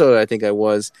 more so than I think I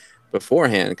was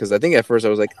beforehand, because I think at first I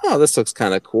was like, oh, this looks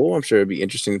kind of cool. I'm sure it'd be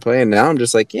interesting to play, and now I'm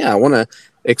just like, yeah, I want to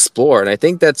explore, and I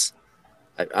think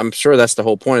I'm sure that's the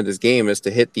whole point of this game, is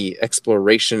to hit the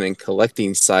exploration and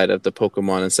collecting side of the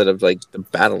Pokemon instead of like the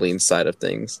battling side of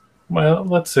things. Well,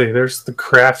 let's see. There's the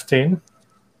crafting.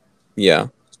 Yeah.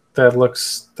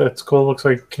 That's cool. Looks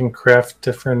like you can craft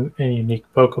different and unique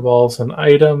Pokeballs and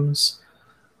items.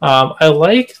 I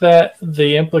like that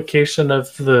the implication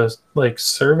of the like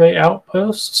survey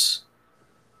outposts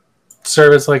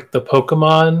serve as like the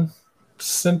Pokemon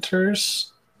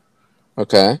centers.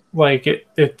 Okay. Like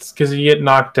it's because you get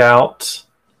knocked out,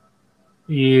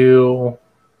 you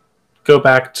go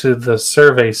back to the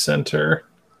survey center.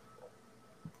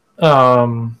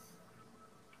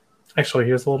 Actually,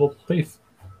 here's a little brief.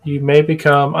 You may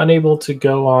become unable to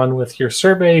go on with your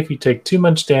survey if you take too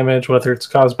much damage, whether it's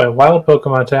caused by wild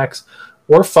Pokemon attacks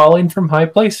or falling from high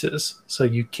places. So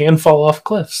you can fall off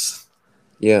cliffs.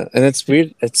 Yeah, and it's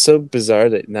weird. It's so bizarre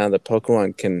that now the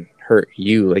Pokemon can hurt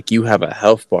you. Like you have a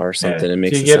health bar or something. It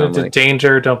makes if you get into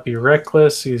danger, don't be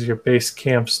reckless. Use your base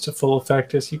camps to full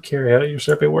effect as you carry out your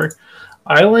survey work.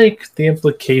 I like the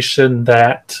implication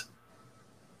that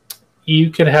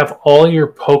you can have all your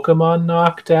Pokemon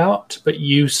knocked out, but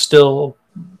you still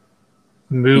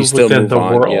move within the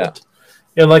world. Yeah.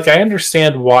 And like I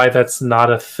understand why that's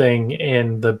not a thing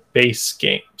in the base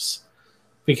games.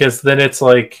 Because then it's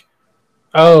like,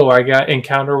 oh, I got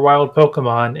encounter wild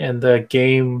Pokemon, and the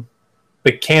game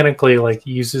mechanically like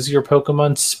uses your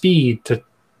Pokemon speed to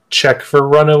check for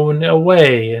running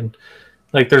away, and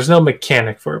like there's no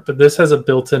mechanic for it, but this has a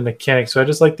built-in mechanic. So I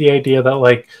just like the idea that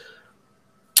like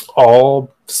all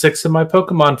 6 of my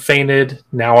Pokemon fainted.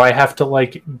 Now I have to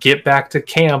like get back to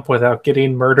camp without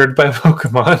getting murdered by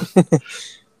Pokemon.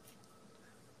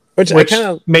 Which I kind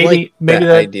of maybe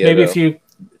if you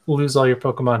lose all your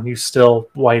Pokemon, you still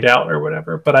white out or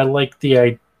whatever. But I like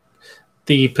the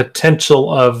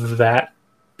potential of that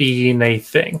being a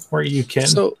thing where you can.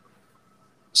 So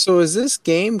So is this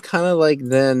game kind of like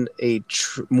then a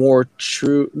more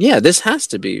true? Yeah, this has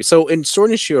to be. So in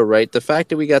Sword and Shield, right? The fact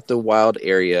that we got the wild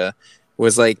area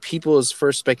was like people's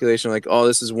first speculation, like, oh,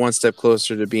 this is one step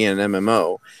closer to being an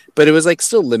MMO. But it was like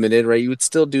still limited, right? You would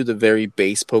still do the very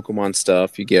base Pokemon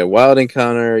stuff. You get a wild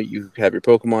encounter, you have your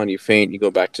Pokemon, you faint, you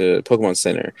go back to Pokemon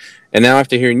Center. And now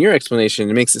after hearing your explanation,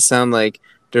 it makes it sound like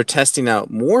they're testing out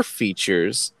more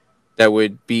features that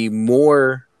would be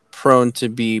more prone to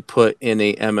be put in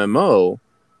a MMO,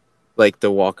 like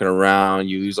the walking around,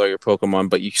 you lose all your Pokemon,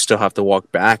 but you still have to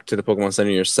walk back to the Pokemon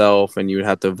Center yourself, and you would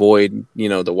have to avoid,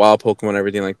 the wild Pokemon,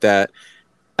 everything like that.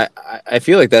 I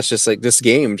feel like that's just like this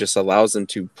game just allows them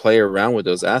to play around with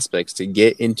those aspects to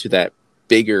get into that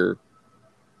bigger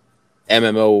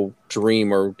MMO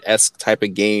dream or esque type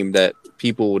of game that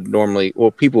people would normally.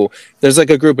 Well, there's like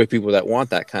a group of people that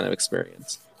want that kind of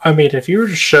experience. I mean, if you were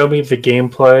to show me the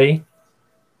gameplay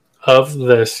of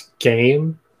this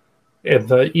game,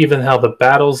 and even how the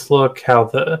battles look,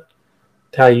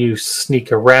 how you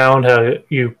sneak around, how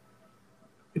you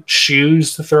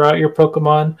choose to throw out your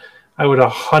Pokemon, I would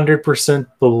 100%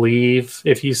 believe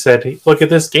if you said, hey, look at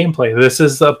this gameplay, this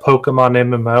is a Pokemon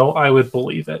MMO, I would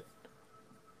believe it.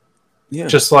 Yeah.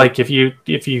 Just like if you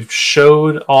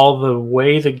showed all the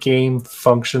way the game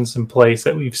functions and plays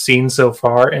that we've seen so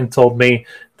far and told me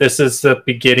this is the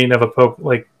beginning of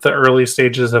like the early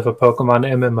stages of a Pokemon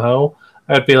MMO,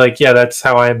 I'd be like, yeah, that's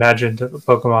how I imagined a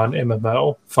Pokemon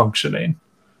MMO functioning.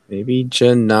 Maybe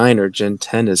Gen 9 or Gen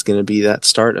 10 is going to be that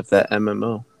start of that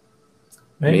MMO.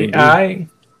 Maybe. I'm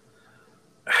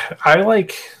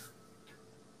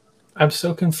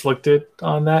so conflicted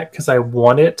on that because I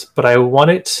want it, but I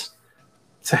want it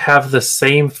to have the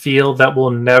same feel that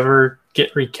will never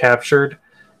get recaptured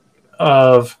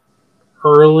of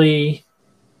early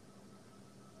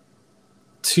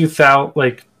 2000,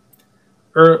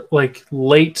 like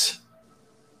late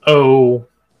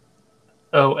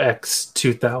OX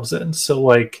 2000. So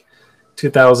like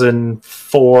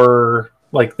 2004,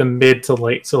 like the mid to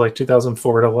late, so like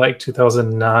 2004 to like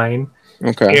 2009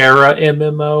 era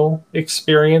MMO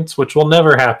experience, which will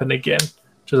never happen again.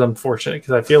 Is unfortunate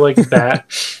because I feel like that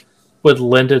would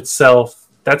lend itself.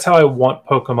 That's how I want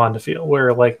Pokemon to feel,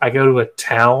 where like I go to a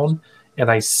town and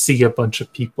I see a bunch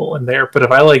of people in there, but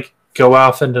if I like go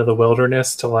off into the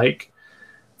wilderness to like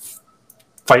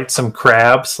fight some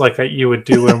crabs like that you would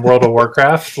do in World of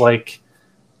Warcraft, like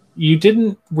you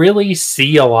didn't really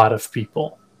see a lot of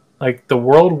people. Like the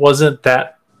world wasn't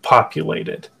that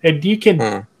populated, and you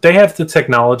can they have the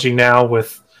technology now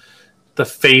with the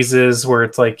phases where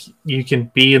it's like you can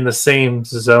be in the same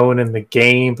zone in the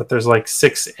game, but there's like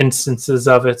 6 instances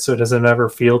of it, so it doesn't ever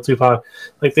feel too pop.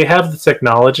 Like they have the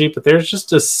technology, but there's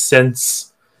just a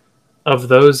sense of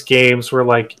those games where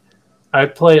like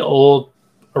I'd play old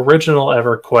original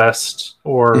EverQuest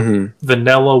or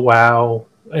vanilla WoW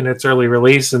in its early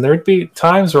release, and there'd be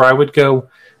times where I would go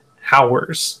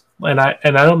hours, and I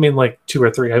don't mean like 2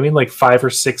 or 3, I mean like 5 or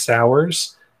 6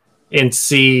 hours, and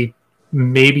see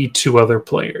maybe 2 other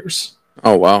players.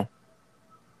 Oh wow.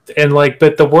 And like,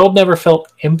 but the world never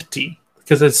felt empty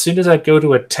because as soon as I'd go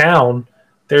to a town,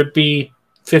 there'd be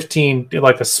 15,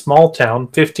 like a small town,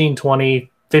 15, 20,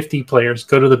 50 players.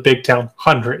 Go to the big town,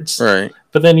 hundreds. Right.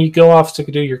 But then you go off to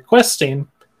do your questing,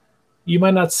 you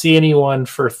might not see anyone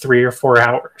for 3 or 4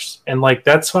 hours. And like,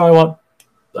 that's how I want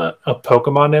a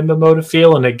Pokemon MMO to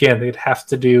feel. And again, they'd have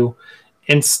to do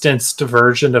instanced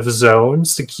version of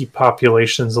zones to keep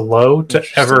populations low to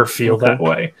ever feel that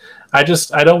way. I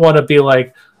don't want to be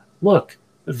like, look,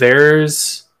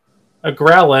 there's a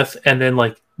Growlithe, and then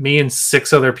like me and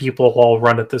 6 other people all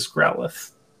run at this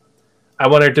Growlithe. I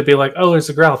want it to be like, oh, there's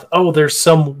a Growlithe. Oh, there's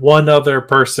one other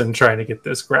person trying to get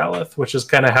this Growlithe, which is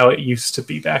kind of how it used to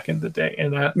be back in the day.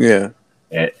 And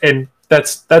and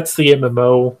that's the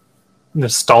MMO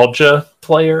nostalgia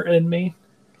player in me.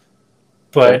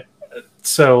 But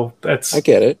so that's, I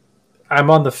get it. I'm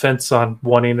on the fence on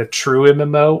wanting a true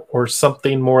MMO or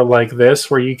something more like this,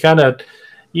 where you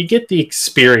get the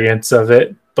experience of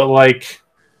it, but like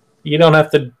you don't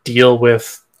have to deal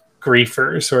with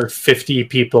griefers or 50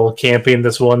 people camping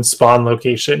this one spawn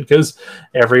location because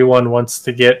everyone wants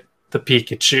to get the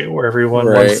Pikachu, or everyone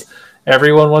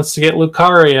wants to get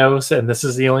Lucarios, and this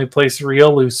is the only place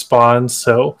Riolu spawns,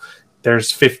 so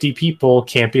there's 50 people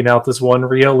camping out this one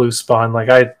Riolu spawn. Like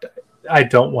I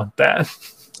don't want that.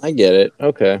 I get it.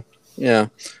 Okay. Yeah.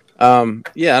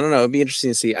 Yeah, I don't know. It'd be interesting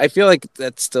to see. I feel like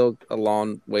that's still a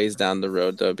long ways down the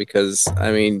road, though, because,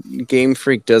 I mean, Game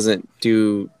Freak doesn't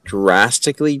do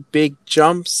drastically big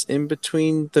jumps in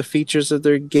between the features of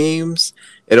their games.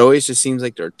 It always just seems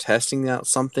like they're testing out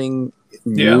something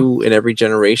Yeah. new in every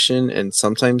generation, and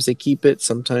sometimes they keep it,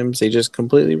 sometimes they just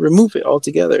completely remove it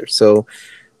altogether. So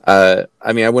I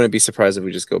mean, I wouldn't be surprised if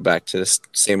we just go back to this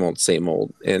same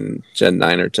old in Gen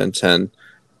 9 or Gen 10.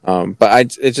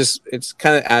 But it's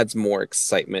kind of adds more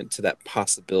excitement to that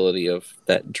possibility of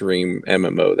that dream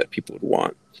MMO that people would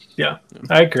want. Yeah,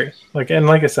 I agree. Like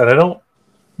I said, I don't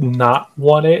not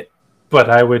want it, but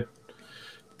I would.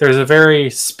 There's a very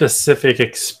specific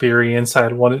experience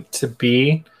I'd want it to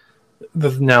be.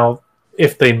 Now,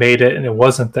 if they made it and it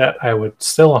wasn't that, I would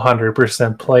still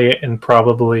 100% play it and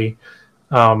probably.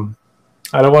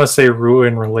 I don't want to say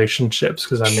ruin relationships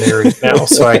because I'm married now,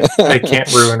 so I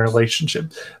can't ruin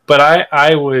relationships. But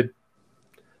I would.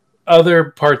 Other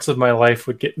parts of my life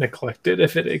would get neglected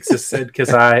if it existed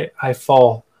because I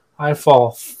fall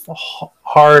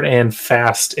hard and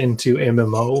fast into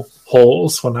MMO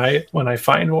holes when I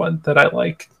find one that I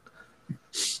like.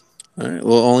 All right.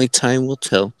 Well, only time will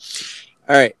tell.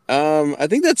 All right. I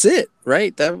think that's it,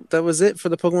 right? That was it for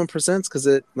the Pokemon Presents, because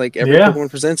it, like every Yeah, Pokemon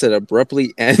Presents, it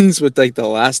abruptly ends with like the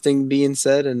last thing being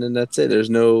said, and then that's it. There's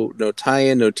no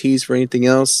tie-in, no tease for anything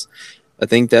else. I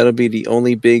think that'll be the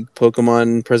only big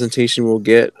Pokemon presentation we'll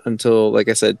get until, like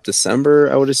I said, December,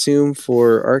 I would assume,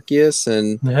 for Arceus.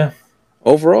 And yeah.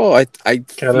 overall, I Gotta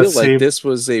feel like see this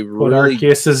was a what really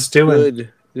Arceus is doing.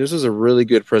 good. This was a really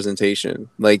good presentation.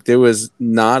 Like, there was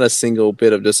not a single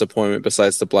bit of disappointment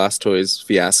besides the Blastoise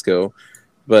fiasco,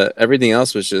 but everything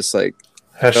else was just like,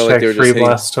 I felt like Hashtag they were just free hitting.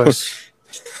 Blastoise.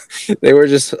 They were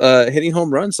just hitting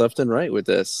home runs left and right with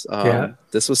this. Yeah,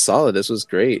 This was solid. This was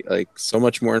great. Like, so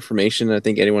much more information than I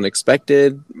think anyone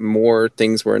expected. More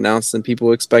things were announced than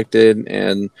people expected,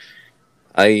 and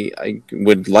I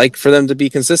would like for them to be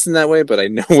consistent that way. But I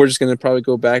know we're just going to probably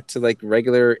go back to like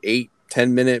regular 8-10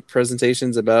 minute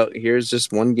presentations about here's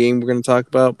just one game we're going to talk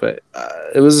about. But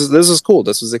this was cool.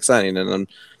 This was exciting, and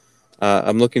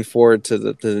I'm looking forward to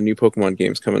the new Pokemon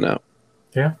games coming out.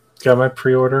 yeah. Got my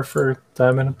pre-order for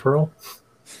Diamond and Pearl.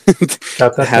 Got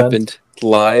that done. Happened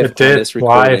live It on did this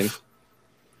recording. live.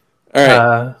 All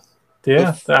right.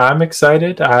 Yeah, I'm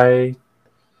excited. It's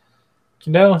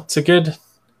a good.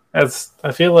 As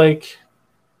I feel like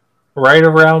right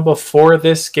around before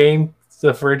this game,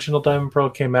 the original Diamond and Pearl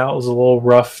came out, it was a little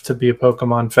rough to be a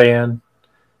Pokemon fan,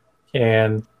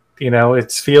 and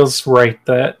it feels right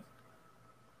that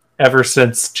ever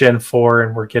since Gen 4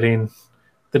 and we're getting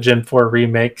the Gen 4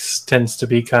 remakes tends to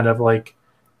be kind of like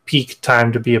peak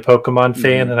time to be a Pokemon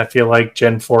fan, and I feel like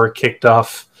Gen 4 kicked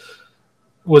off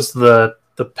was the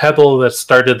pebble that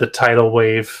started the tidal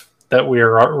wave that we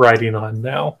are riding on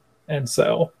now, and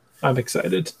so I'm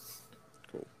excited.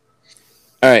 All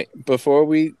right. Before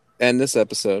we end this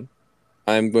episode,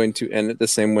 I'm going to end it the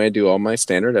same way I do all my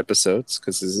standard episodes,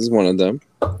 because this is one of them.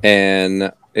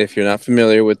 And if you're not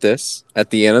familiar with this, at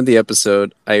the end of the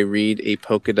episode, I read a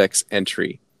Pokedex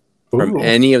entry from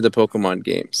any of the Pokemon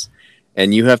games,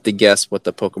 and you have to guess what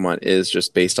the Pokemon is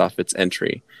just based off its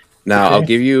entry. Now, Okay. I'll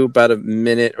give you about a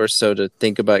minute or so to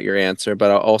think about your answer,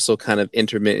 but I'll also kind of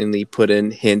intermittently put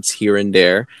in hints here and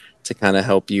there to kind of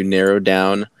help you narrow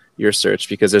down your search,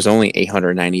 because there's only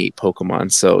 898 Pokemon.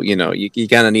 So, you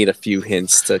kind of need a few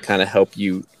hints to kind of help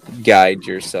you guide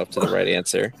yourself to the right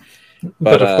answer.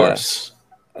 But of course,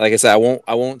 like I said,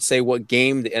 I won't say what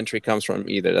game the entry comes from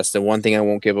either. That's the one thing I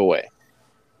won't give away.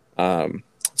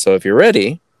 So if you're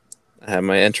ready, I have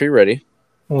my entry ready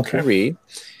to read.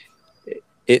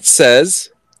 It says,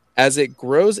 as it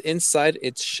grows inside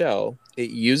its shell,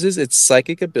 it uses its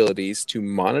psychic abilities to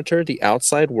monitor the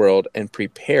outside world and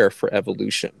prepare for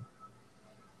evolution.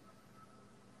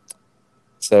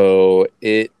 So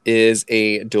it is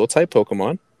a dual type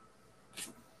Pokemon.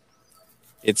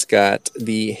 It's got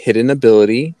the hidden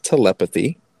ability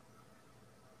telepathy.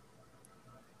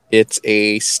 It's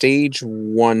a stage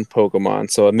 1 Pokemon,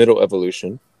 so a middle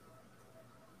evolution.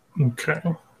 Okay.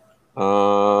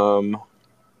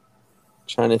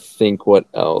 Trying to think what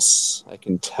else I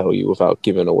can tell you without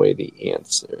giving away the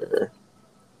answer.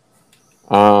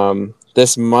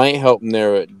 This might help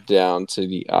narrow it down to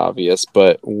the obvious,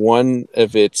 but one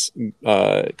of its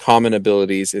common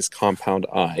abilities is Compound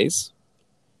Eyes.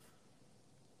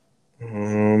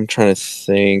 I'm trying to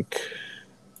think.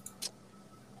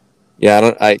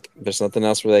 Yeah, there's nothing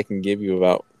else really I can give you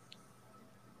without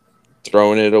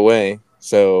throwing it away.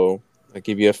 So I'll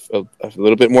give you a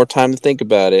little bit more time to think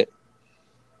about it.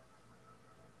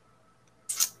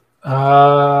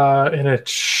 In a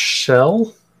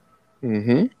shell?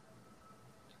 Mm-hmm.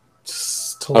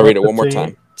 I'll read it one more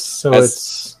time. So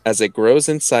as it grows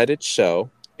inside its shell,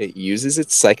 it uses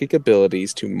its psychic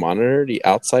abilities to monitor the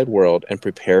outside world and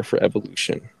prepare for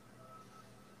evolution.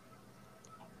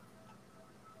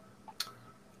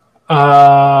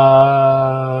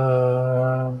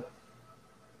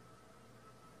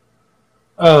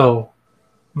 Oh.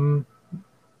 Mm,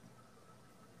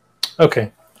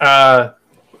 okay.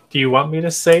 Do you want me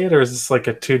to say it, or is this like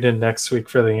a tune in next week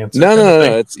for the answer No, kind of no, no,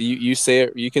 thing? no. It's you say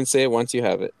it. You can say it once you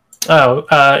have it. Oh,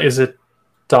 is it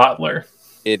Dottler?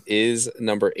 It is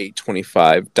number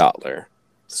 825 Dottler.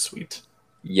 Sweet.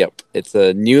 Yep, it's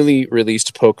a newly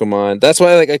released Pokemon. That's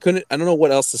why, like, I don't know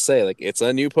what else to say. Like, it's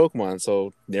a new Pokemon,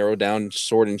 so narrow down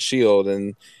Sword and Shield,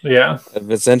 and Yeah.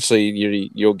 essentially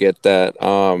you'll get that.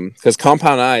 Because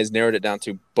Compound Eyes narrowed it down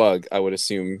to Bug, I would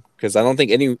assume, because I don't think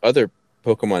any other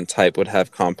Pokemon type would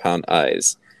have Compound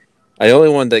Eyes. The only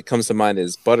one that comes to mind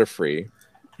is Butterfree,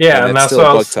 Yeah, and and that's that's still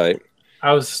what a Bug type.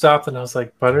 I was stopped and I was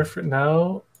like, Butterfree?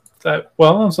 No. I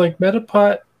was like,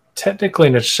 Metapod technically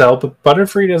in its shell, but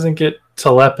Butterfree doesn't get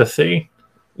telepathy.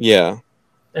 Yeah.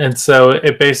 And so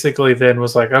it basically then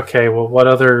was like, okay, well, what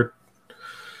other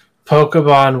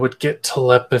Pokemon would get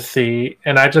telepathy?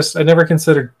 And I never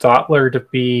considered Dottler to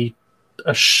be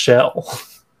a shell,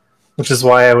 which is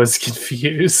why I was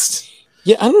confused.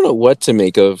 Yeah, I don't know what to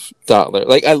make of Dottler.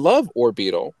 Like, I love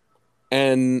Orbeetle,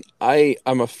 and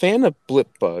I'm a fan of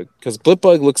Blipbug because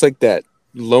Blipbug looks like that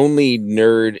lonely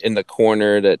nerd in the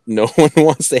corner that no one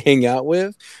wants to hang out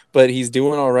with, but he's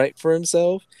doing all right for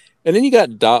himself. And then you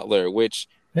got Dottler, which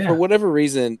for Yeah. whatever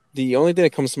reason, the only thing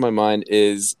that comes to my mind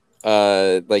is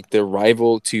like the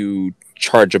rival to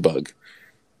Charge-a-Bug.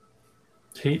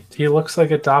 He looks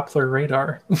like a Doppler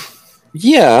radar.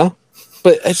 Yeah,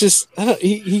 but it's just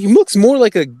he looks more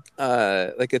like a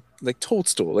like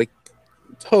Toadstool, like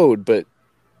Toad, but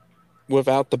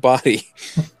without the body.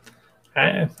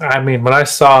 I mean, when I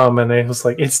saw him and it was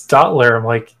like, it's Dottler, I'm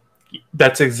like,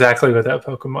 that's exactly what that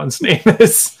Pokemon's name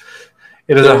is.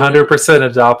 It is 100% a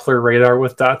Doppler radar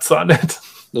with dots on it.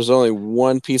 There's only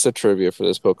one piece of trivia for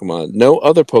this Pokemon. No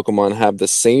other Pokemon have the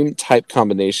same type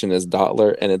combination as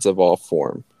Dottler and its evolved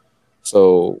form.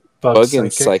 So Bug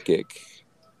and Psychic.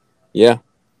 Yeah.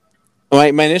 My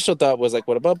initial thought was like,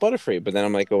 what about Butterfree? But then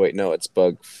I'm like, oh wait, no, it's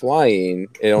Bug flying.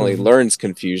 It only learns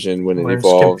Confusion when it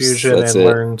evolves. Confusion That's and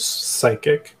learns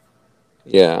Psychic.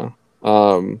 Yeah.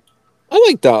 I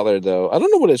like Dottler though. I don't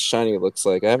know what its shiny looks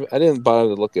like. I didn't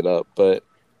bother to look it up, but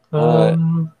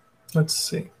let's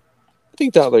see. I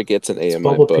think Dottler gets an A in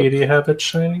my book. Bulbapedia have its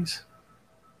shinies?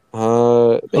 Maybe.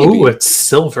 Oh, it's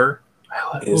silver.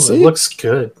 It looks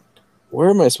good. Where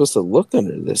am I supposed to look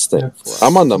under this thing for?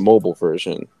 I'm on the mobile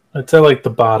version. It's at like the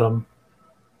bottom.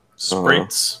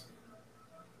 Sprites.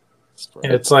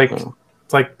 And it's like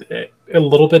a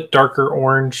little bit darker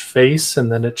orange face, and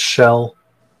then its shell.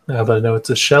 Now that I know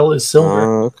its shell is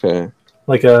silver. Okay.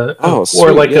 Like a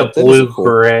blue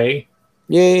gray.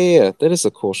 Yeah. That is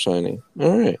a cool shiny.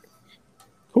 All right.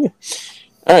 Cool.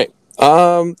 All right.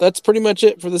 That's pretty much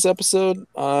it for this episode.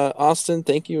 Austin,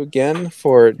 thank you again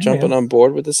for jumping on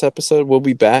board with this episode. We'll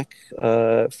be back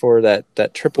for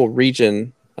that triple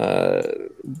region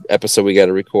episode we got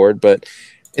to record. But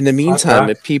in the meantime,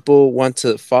 if people want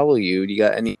to follow you, do you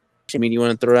got any you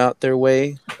want to throw out their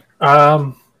way?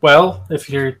 Well, if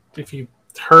you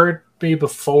heard me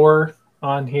before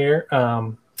on here,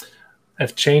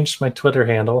 I've changed my Twitter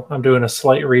handle. I'm doing a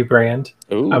slight rebrand.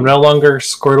 Ooh. I'm no longer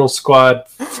Squirtle Squad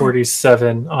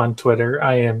 47 on Twitter.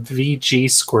 I am VG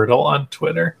Squirtle on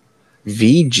Twitter.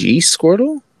 VG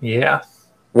Squirtle? Yeah.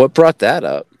 What brought that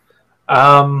up?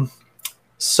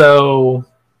 So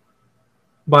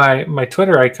my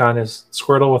Twitter icon is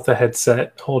Squirtle with a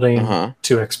headset holding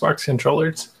two Xbox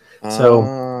controllers. So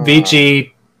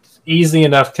VG, easy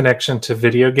enough connection to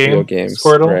video games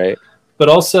Squirtle. Right. But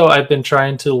also, I've been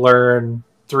trying to learn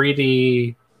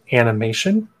 3D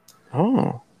animation.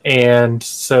 Oh. And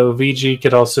so VG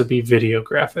could also be video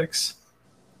graphics.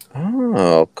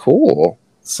 Oh, cool.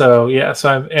 So, yeah.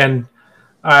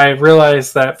 I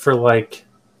realized that for like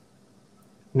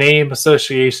name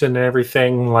association and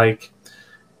everything, like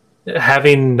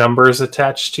having numbers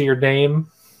attached to your name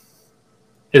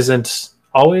isn't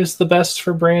always the best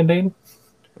for branding.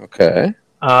 Okay.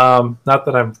 Not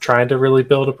that I'm trying to really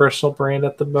build a personal brand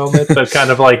at the moment, but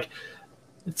kind of like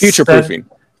future proofing.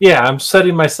 Yeah, I'm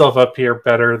setting myself up here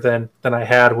better than I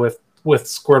had with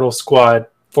Squirtle Squad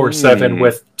 47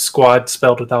 with squad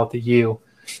spelled without the U.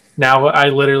 Now I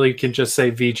literally can just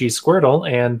say VG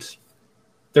Squirtle and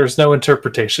there's no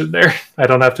interpretation there. I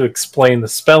don't have to explain the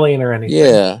spelling or anything.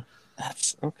 Yeah.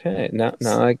 That's okay. Now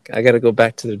I got to go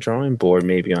back to the drawing board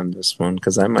maybe on this one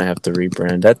because I might have to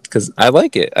rebrand that because I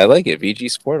like it. VG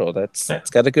Squirtle.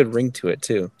 It's got a good ring to it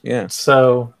too. Yeah.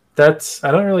 So I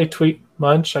don't really tweet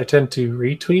much. I tend to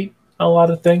retweet a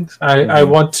lot of things. I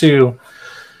would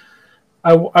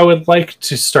like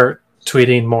to start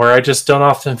tweeting more. I just don't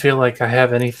often feel like I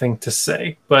have anything to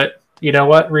say. But you know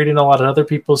what? Reading a lot of other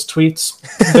people's tweets,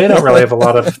 they don't really have a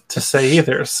lot to say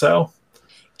either. So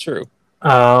true.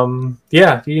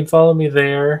 Yeah, you can follow me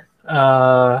there.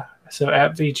 So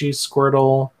at VG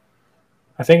Squirtle.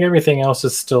 I think everything else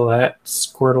is still at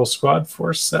Squirtle Squad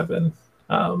 47.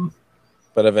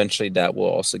 But eventually that will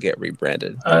also get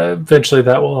rebranded. Eventually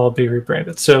that will all be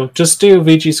rebranded. So just do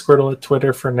VG Squirtle at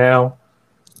Twitter for now.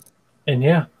 And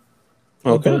yeah.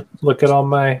 Okay. Look at all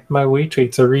my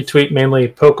retweets. I retweet mainly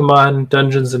Pokemon,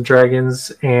 Dungeons and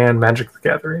Dragons, and Magic the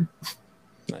Gathering.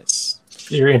 Nice.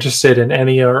 If you're interested in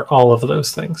any or all of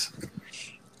those things.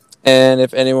 And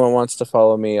if anyone wants to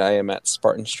follow me, I am at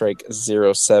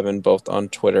SpartanStrike07, both on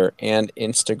Twitter and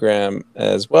Instagram,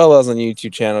 as well as on the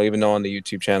YouTube channel, even though on the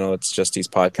YouTube channel it's just these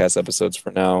podcast episodes for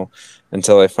now,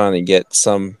 until I finally get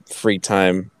some free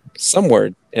time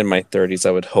somewhere in my 30s,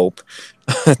 I would hope,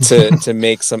 to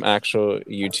make some actual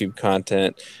YouTube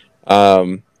content.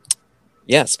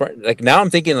 Yeah, Spartan. Like now, I'm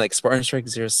thinking like Spartan Strike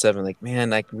 07. Like,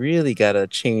 man, I really gotta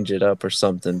change it up or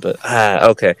something. But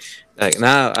okay. Like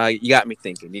now, you got me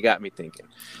thinking.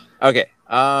 Okay.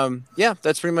 Yeah,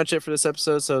 that's pretty much it for this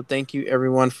episode. So thank you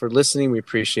everyone for listening. We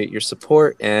appreciate your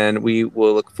support, and we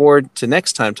will look forward to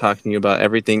next time talking to you about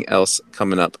everything else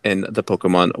coming up in the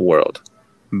Pokemon world.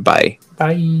 Bye.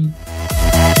 Bye.